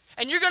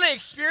 And you're going to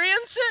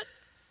experience it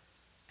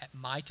at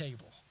my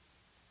table.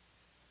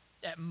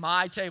 At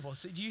my table.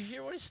 So do you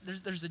hear what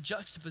there's a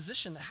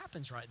juxtaposition that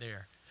happens right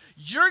there.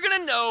 You're going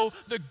to know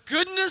the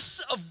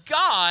goodness of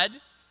God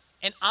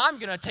and I'm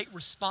going to take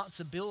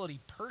responsibility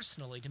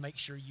personally to make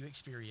sure you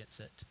experience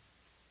it.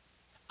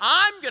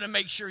 I'm going to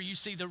make sure you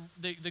see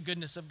the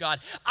goodness of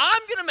God.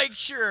 I'm going to make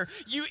sure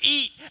you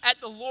eat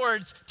at the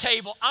Lord's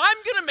table. I'm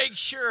going to make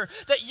sure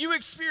that you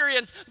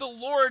experience the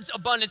Lord's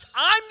abundance.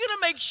 I'm going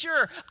to make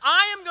sure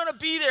I am going to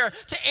be there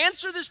to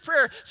answer this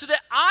prayer so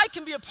that I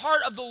can be a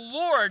part of the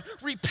Lord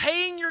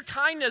repaying your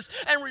kindness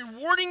and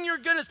rewarding your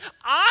goodness.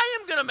 I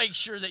am going to make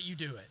sure that you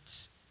do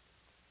it.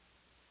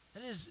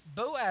 That is,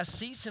 Boaz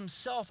sees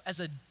himself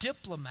as a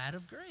diplomat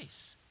of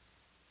grace,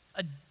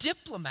 a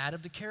diplomat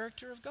of the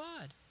character of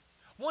God.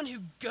 One who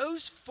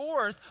goes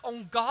forth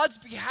on God's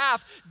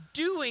behalf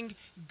doing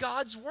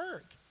God's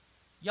work.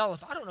 Y'all,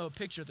 if I don't know a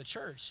picture of the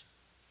church,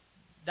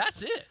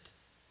 that's it.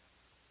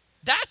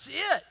 That's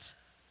it.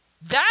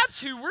 That's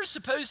who we're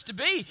supposed to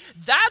be.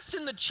 That's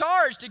in the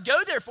charge to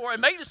go therefore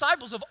and make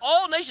disciples of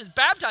all nations,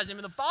 baptize them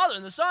in the Father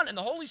and the Son and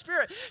the Holy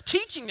Spirit,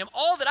 teaching them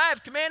all that I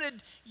have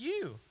commanded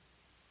you.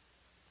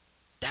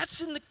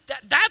 That's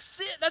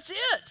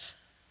it.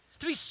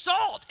 To be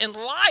salt and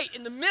light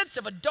in the midst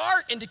of a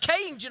dark and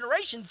decaying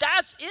generation,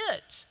 that's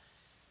it.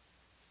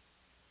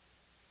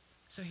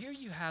 So here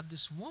you have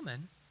this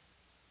woman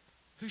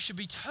who should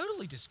be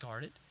totally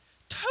discarded,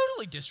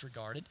 totally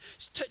disregarded,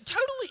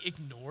 totally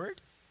ignored.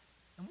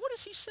 And what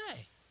does he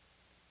say?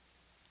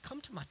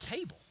 Come to my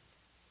table.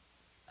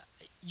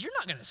 You're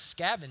not going to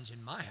scavenge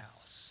in my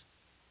house.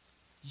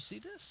 You see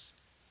this?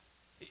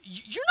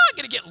 You're not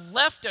going to get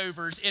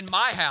leftovers in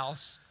my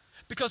house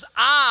because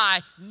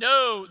I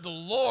know the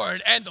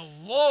Lord and the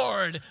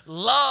Lord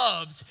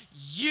loves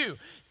you.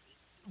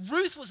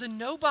 Ruth was a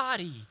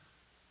nobody.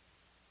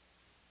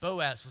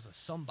 Boaz was a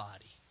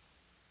somebody.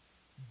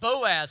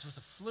 Boaz was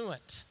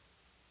affluent.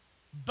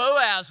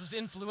 Boaz was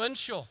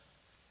influential.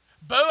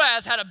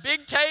 Boaz had a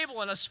big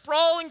table and a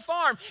sprawling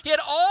farm. He had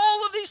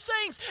all of these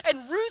things,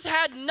 and Ruth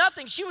had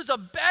nothing. She was a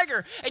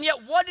beggar, and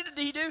yet what did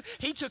he do?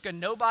 He took a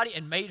nobody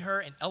and made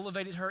her and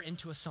elevated her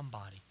into a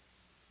somebody.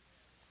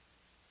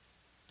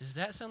 Does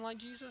that sound like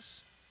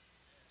Jesus?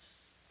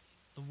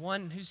 The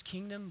one whose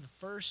kingdom the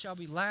first shall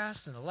be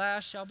last and the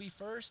last shall be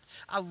first.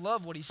 I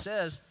love what he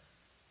says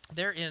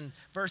there in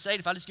verse 8.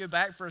 If I just go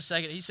back for a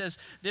second, he says,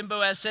 then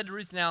Boaz said to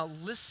Ruth, now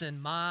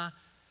listen, my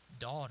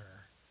daughter.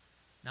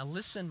 Now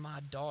listen, my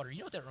daughter. You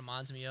know what that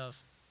reminds me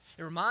of?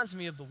 It reminds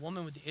me of the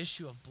woman with the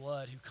issue of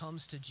blood who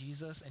comes to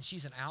Jesus, and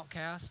she's an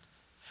outcast,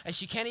 and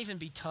she can't even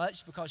be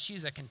touched because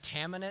she's a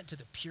contaminant to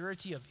the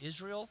purity of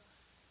Israel.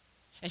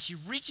 And she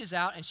reaches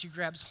out and she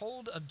grabs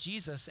hold of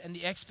Jesus, and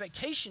the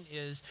expectation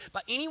is,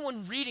 by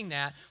anyone reading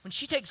that, when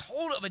she takes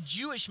hold of a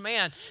Jewish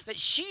man, that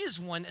she is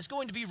one that's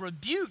going to be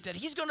rebuked, that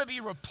he's going to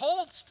be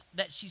repulsed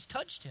that she's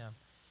touched him.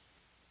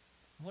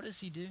 What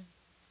does he do?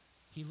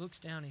 He looks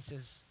down and he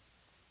says,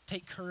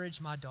 take courage,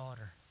 my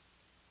daughter.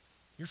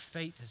 Your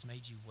faith has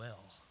made you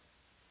well.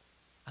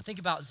 I think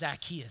about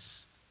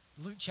Zacchaeus.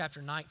 Luke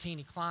chapter 19,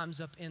 he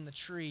climbs up in the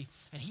tree,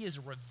 and he is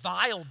a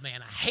reviled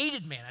man, a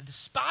hated man, a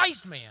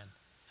despised man.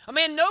 A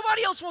man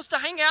nobody else wants to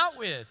hang out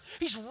with.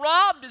 He's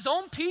robbed his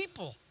own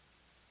people.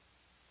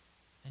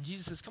 And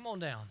Jesus says, come on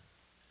down.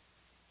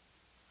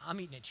 I'm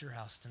eating at your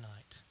house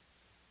tonight.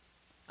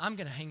 I'm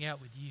going to hang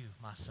out with you,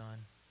 my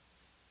son.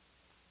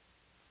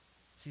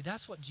 See,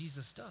 that's what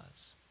Jesus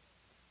does.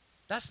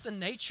 That's the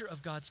nature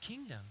of God's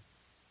kingdom.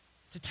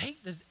 To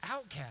take the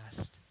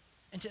outcast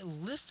and to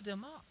lift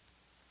them up.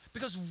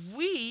 Because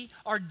we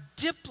are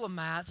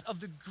diplomats of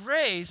the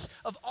grace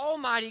of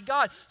Almighty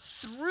God.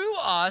 Through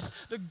us,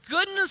 the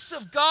goodness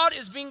of God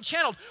is being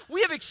channeled.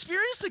 We have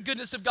experienced the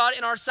goodness of God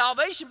in our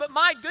salvation, but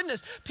my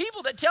goodness,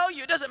 people that tell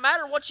you it doesn't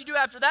matter what you do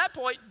after that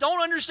point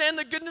don't understand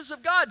the goodness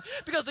of God.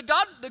 Because the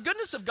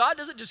goodness of God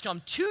doesn't just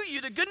come to you,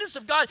 the goodness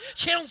of God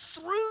channels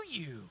through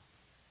you.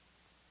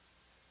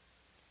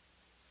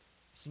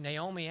 See,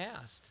 Naomi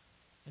asked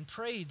and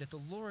prayed that the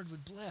Lord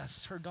would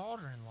bless her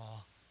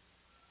daughter-in-law.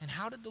 And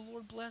how did the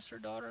Lord bless her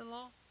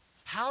daughter-in-law?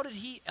 How did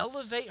he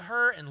elevate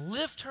her and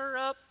lift her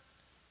up?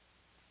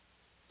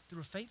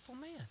 Through a faithful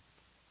man.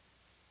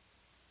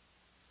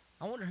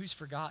 I wonder who's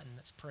forgotten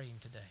that's praying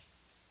today.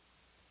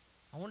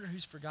 I wonder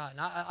who's forgotten.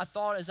 I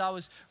thought as I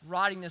was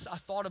writing this, I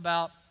thought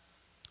about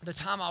the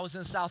time I was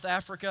in South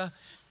Africa,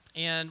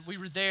 and we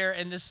were there,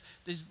 and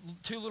these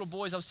two little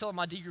boys, I was telling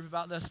my D group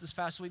about this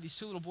past week, these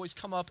two little boys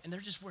come up, and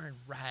they're just wearing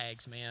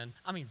rags, man.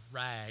 I mean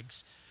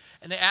rags.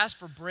 And they asked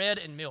for bread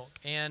and milk.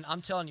 And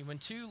I'm telling you, when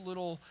two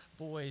little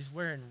boys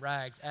wearing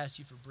rags ask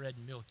you for bread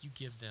and milk, you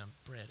give them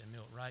bread and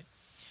milk, right?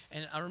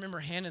 And I remember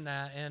handing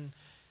that, and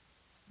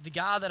the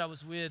guy that I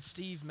was with,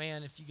 Steve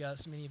Mann, if you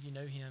guys, many of you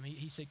know him,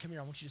 he said, come here,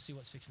 I want you to see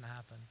what's fixing to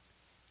happen.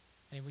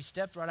 And we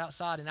stepped right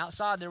outside, and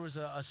outside there was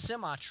a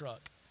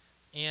semi-truck.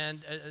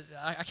 And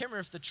I can't remember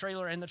if the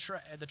trailer and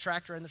the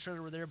tractor and the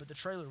trailer were there, but the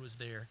trailer was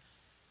there.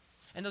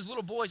 And those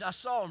little boys, I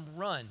saw them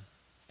run.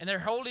 And they're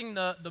holding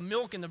the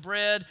milk and the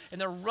bread, and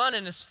they're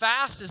running as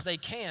fast as they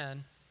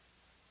can.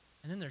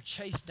 And then they're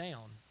chased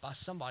down by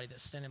somebody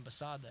that's standing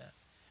beside that.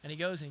 And he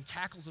goes and he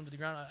tackles him to the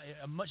ground,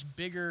 a much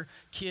bigger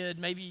kid,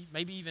 maybe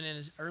even in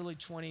his early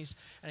 20s,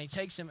 and he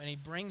takes him and he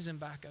brings him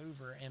back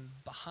over. And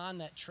behind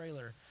that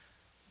trailer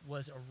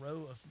was a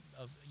row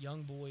of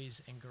young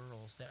boys and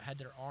girls that had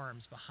their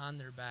arms behind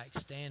their back,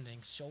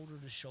 standing shoulder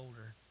to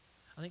shoulder.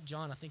 I think,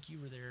 John, you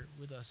were there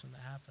with us when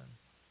that happened.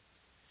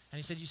 And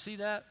he said, you see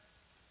that?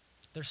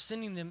 They're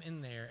sending them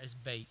in there as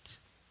bait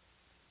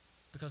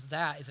because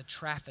that is a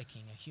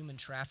human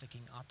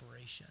trafficking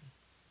operation.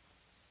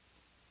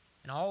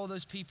 And all of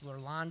those people are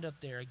lined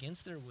up there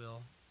against their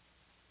will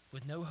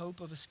with no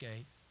hope of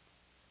escape.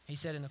 He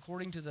said, and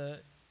according to the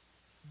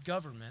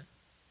government,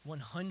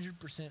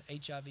 100%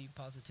 HIV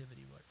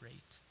positivity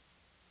rate.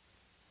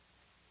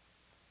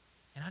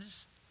 And I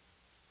just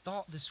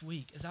thought this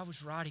week as I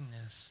was writing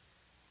this,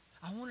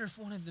 I wonder if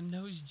one of them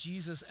knows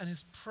Jesus and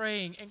is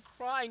praying and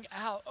crying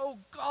out, oh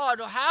God,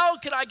 how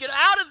can I get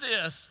out of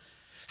this?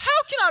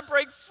 How can I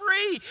break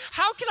free?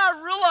 How can I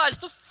realize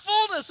the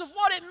fullness of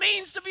what it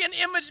means to be an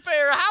image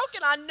bearer? How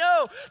can I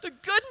know the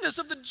goodness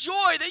of the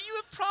joy that you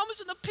have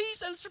promised and the peace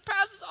that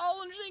surpasses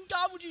all understanding?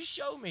 God, would you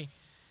show me?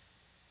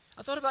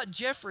 I thought about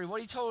Jeffrey,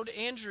 what he told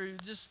Andrew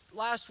just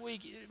last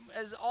week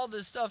as all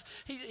this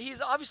stuff.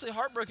 He's obviously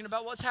heartbroken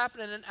about what's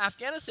happening in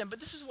Afghanistan, but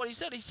this is what he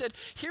said. He said,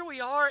 here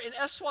we are in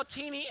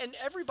Eswatini and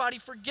everybody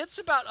forgets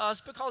about us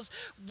because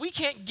we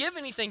can't give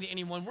anything to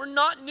anyone. We're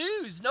not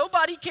news.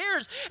 Nobody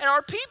cares. And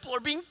our people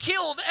are being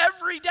killed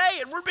every day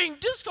and we're being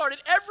discarded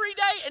every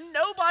day and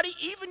nobody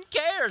even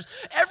cares.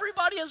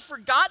 Everybody has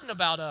forgotten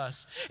about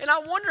us. And I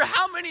wonder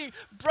how many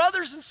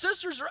brothers and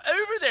sisters are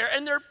over there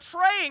and they're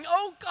praying,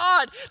 oh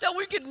God, that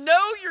we could know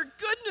your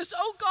goodness.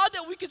 Oh God,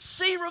 that we could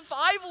see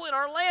revival in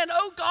our land.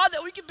 Oh God,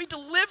 that we could be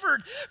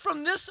delivered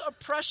from this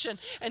oppression.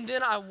 And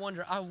then I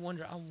wonder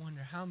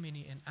how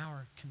many in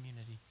our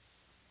community,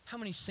 how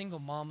many single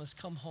mamas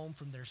come home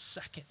from their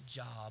second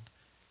job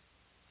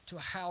to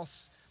a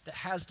house that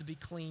has to be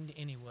cleaned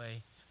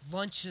anyway,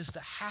 lunches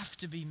that have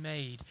to be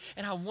made.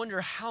 And I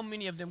wonder how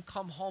many of them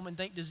come home and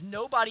think, does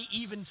nobody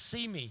even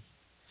see me?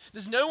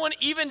 Does no one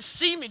even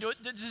see me?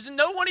 Does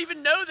no one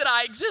even know that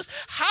I exist?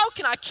 How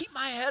can I keep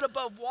my head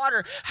above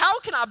water? How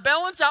can I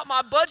balance out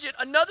my budget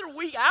another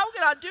week? How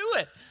can I do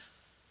it?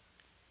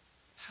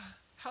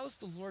 How is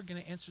the Lord going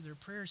to answer their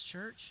prayers,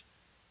 church?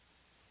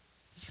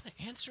 He's going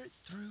to answer it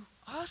through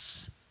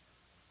us.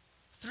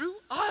 Through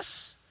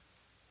us.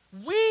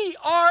 We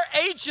are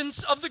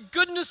agents of the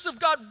goodness of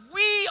God.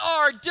 We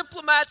are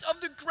diplomats of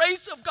the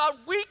grace of God.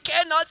 We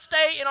cannot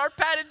stay in our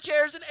padded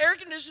chairs and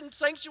air-conditioned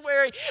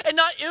sanctuary and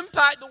not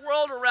impact the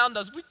world around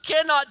us. We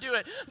cannot do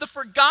it. The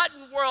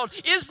forgotten world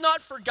is not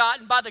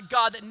forgotten by the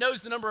God that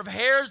knows the number of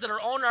hairs that are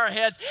on our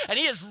heads, and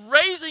he is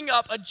raising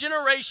up a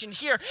generation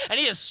here, and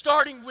he is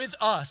starting with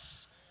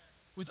us.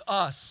 With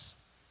us.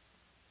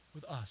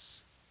 With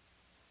us.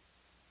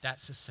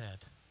 That's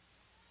said.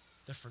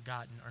 The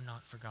forgotten are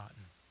not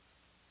forgotten.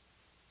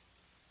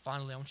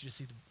 Finally, I want you to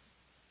see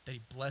that he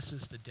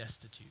blesses the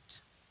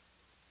destitute.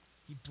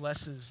 He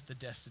blesses the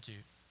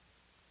destitute.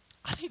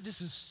 I think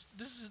this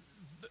is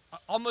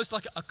almost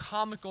like a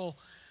comical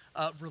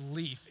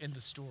relief in the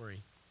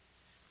story.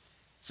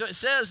 So it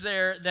says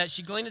there that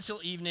she gleaned until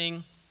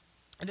evening,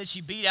 and then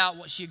she beat out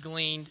what she had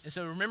gleaned. And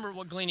so remember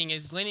what gleaning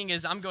is. Gleaning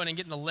is I'm going and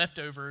getting the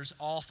leftovers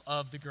off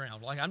of the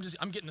ground. Like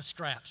I'm getting the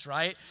scraps,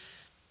 right?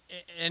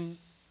 And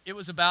it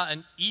was about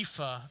an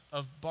ephah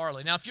of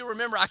barley. Now, if you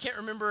remember, I can't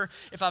remember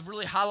if I've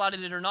really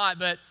highlighted it or not,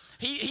 but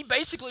he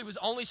basically was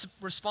only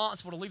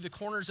responsible to leave the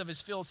corners of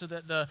his field so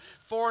that the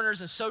foreigners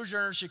and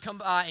sojourners should come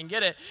by and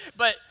get it.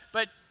 But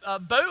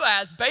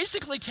Boaz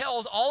basically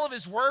tells all of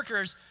his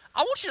workers,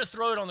 I want you to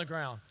throw it on the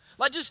ground.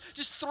 Like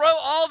just throw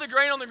all the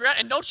grain on the ground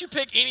and don't you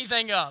pick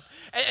anything up.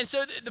 And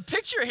so the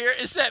picture here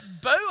is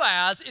that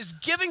Boaz is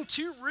giving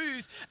to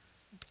Ruth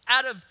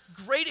out of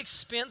great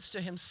expense to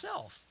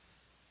himself.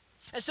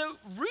 And so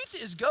Ruth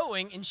is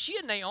going, and she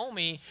and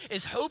Naomi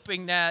is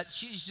hoping that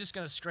she's just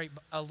going to scrape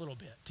a little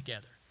bit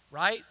together,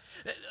 right?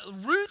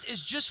 Ruth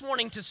is just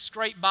wanting to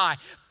scrape by.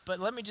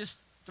 But let me just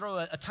throw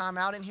a time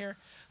out in here.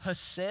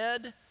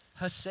 Hesed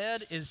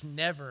is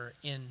never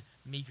in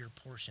meager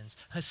portions.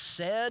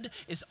 Hesed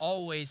is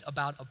always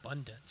about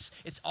abundance.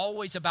 It's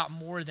always about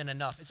more than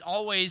enough. It's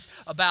always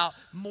about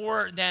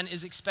more than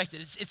is expected.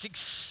 It's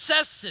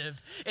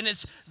excessive in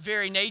its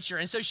very nature.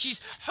 And so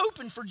she's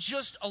hoping for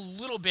just a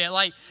little bit.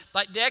 Like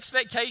the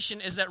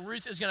expectation is that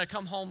Ruth is going to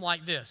come home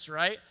like this,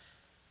 right?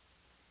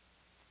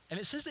 And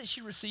it says that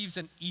she receives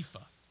an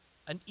ephah.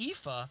 An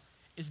ephah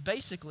is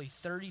basically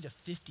 30 to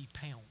 50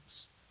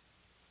 pounds.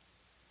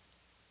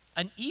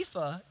 An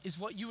ephah is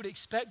what you would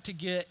expect to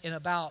get in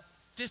about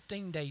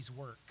 15 days'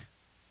 work.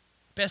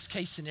 Best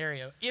case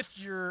scenario, if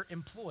you're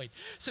employed.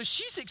 So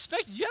she's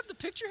expecting, you have the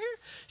picture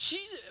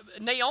here?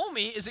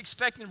 Naomi is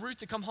expecting Ruth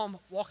to come home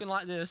walking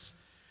like this.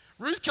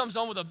 Ruth comes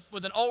home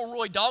with an Old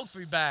Roy dog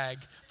food bag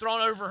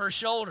thrown over her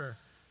shoulder.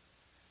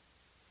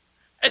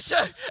 And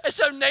so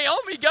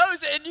Naomi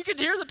goes, and you can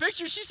hear the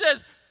picture. She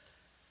says,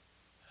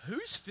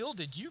 whose field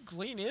did you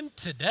glean in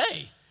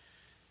today?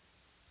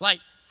 Like,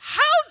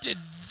 how did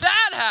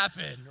that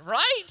happen,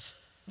 right?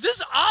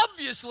 This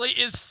obviously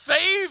is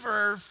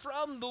favor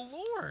from the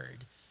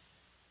Lord.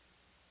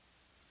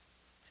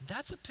 And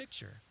that's a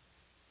picture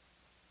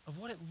of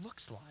what it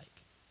looks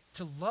like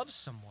to love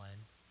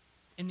someone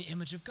in the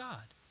image of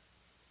God,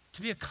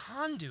 to be a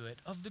conduit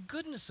of the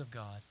goodness of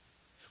God.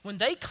 When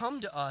they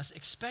come to us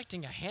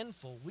expecting a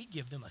handful, we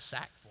give them a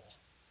sackful.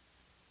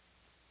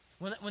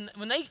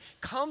 When they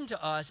come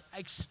to us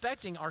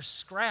expecting our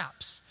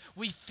scraps,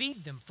 we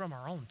feed them from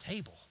our own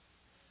table.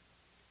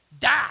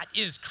 That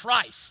is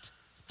Christ.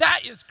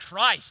 That is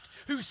Christ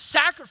who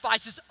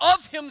sacrifices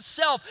of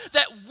himself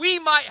that we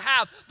might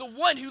have, the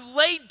one who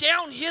laid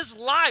down his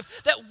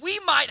life that we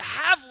might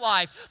have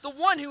life, the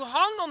one who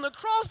hung on the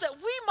cross that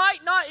we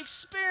might not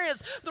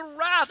experience the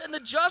wrath and the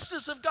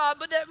justice of God,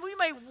 but that we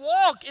may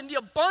walk in the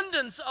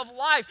abundance of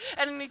life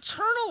and an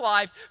eternal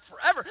life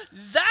forever.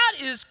 That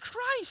is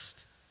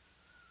Christ.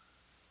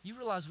 You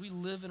realize we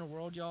live in a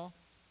world, y'all,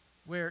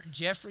 where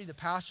Jeffrey, the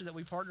pastor that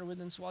we partnered with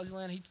in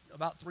Swaziland,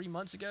 about 3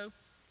 months ago,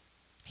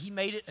 he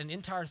made it an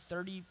entire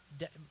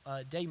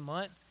 30-day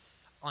month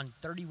on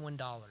 $31.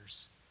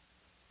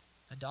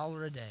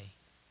 $1 a day.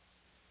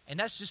 And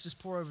that's just as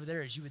poor over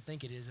there as you would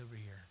think it is over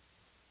here.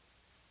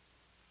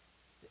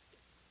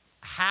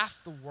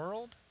 Half the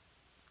world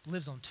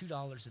lives on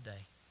 $2 a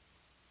day.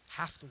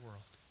 Half the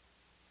world.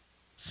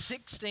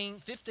 15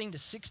 to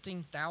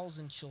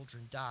 16,000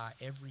 children die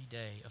every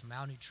day of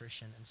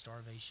malnutrition and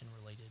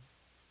starvation-related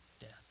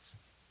deaths.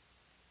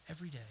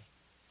 Every day.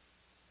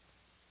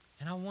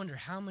 And I wonder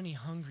how many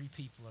hungry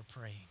people are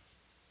praying.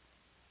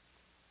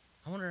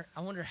 I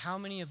wonder how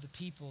many of the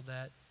people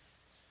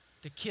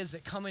the kids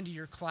that come into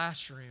your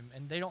classroom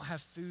and they don't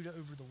have food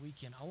over the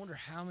weekend, I wonder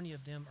how many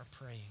of them are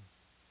praying.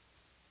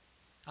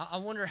 I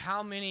wonder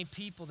how many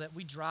people that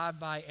we drive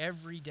by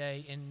every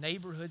day in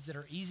neighborhoods that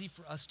are easy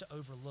for us to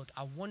overlook.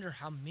 I wonder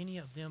how many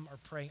of them are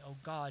praying, oh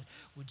God,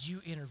 would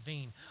you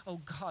intervene? Oh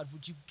God,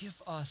 would you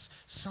give us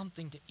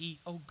something to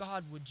eat? Oh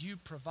God, would you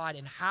provide?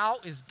 And how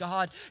is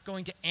God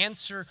going to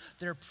answer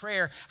their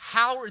prayer?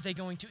 How are they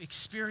going to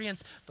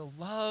experience the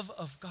love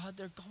of God?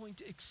 They're going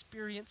to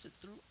experience it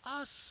through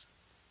us,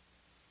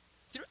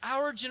 through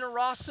our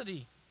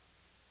generosity,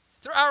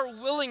 through our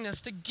willingness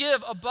to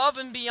give above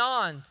and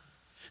beyond.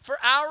 For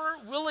our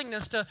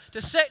willingness to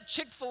set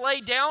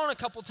Chick-fil-A down a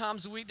couple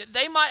times a week, that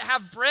they might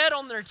have bread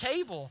on their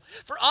table.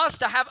 For us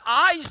to have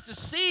eyes to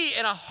see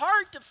and a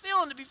heart to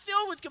feel and to be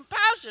filled with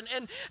compassion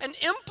and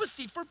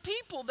empathy for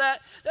people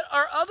that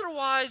are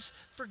otherwise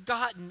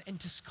forgotten and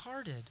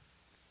discarded.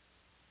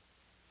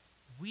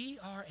 We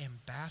are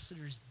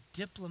ambassadors,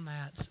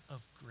 diplomats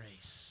of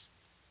grace.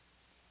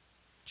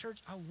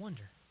 Church, I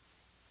wonder,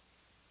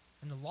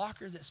 in the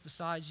locker that's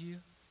beside you,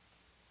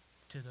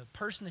 to the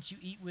person that you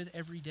eat with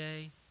every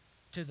day,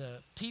 to the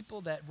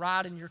people that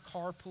ride in your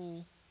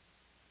carpool,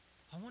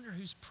 I wonder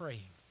who's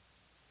praying.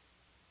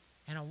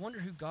 And I wonder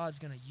who God's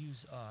going to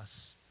use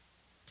us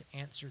to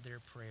answer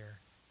their prayer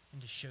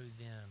and to show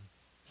them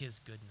his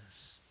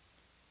goodness.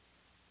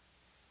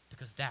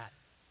 Because that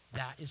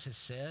is his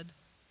said,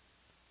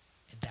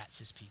 and that's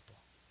his people.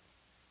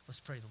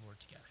 Let's pray the Lord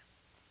together.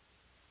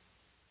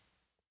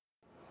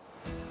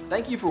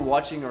 Thank you for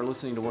watching or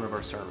listening to one of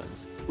our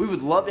sermons. We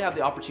would love to have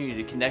the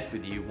opportunity to connect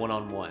with you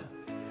one-on-one.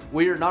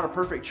 We are not a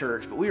perfect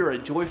church, but we are a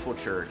joyful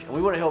church, and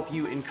we want to help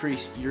you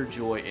increase your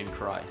joy in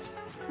Christ.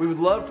 We would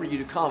love for you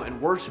to come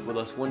and worship with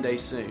us one day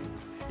soon.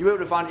 You'll be able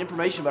to find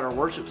information about our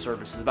worship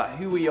services, about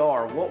who we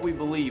are, what we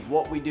believe,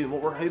 what we do, and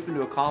what we're hoping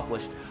to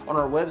accomplish on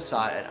our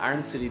website at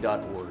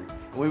ironcity.org.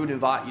 And we would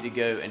invite you to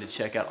go and to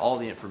check out all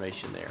the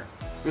information there.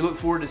 We look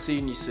forward to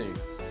seeing you soon.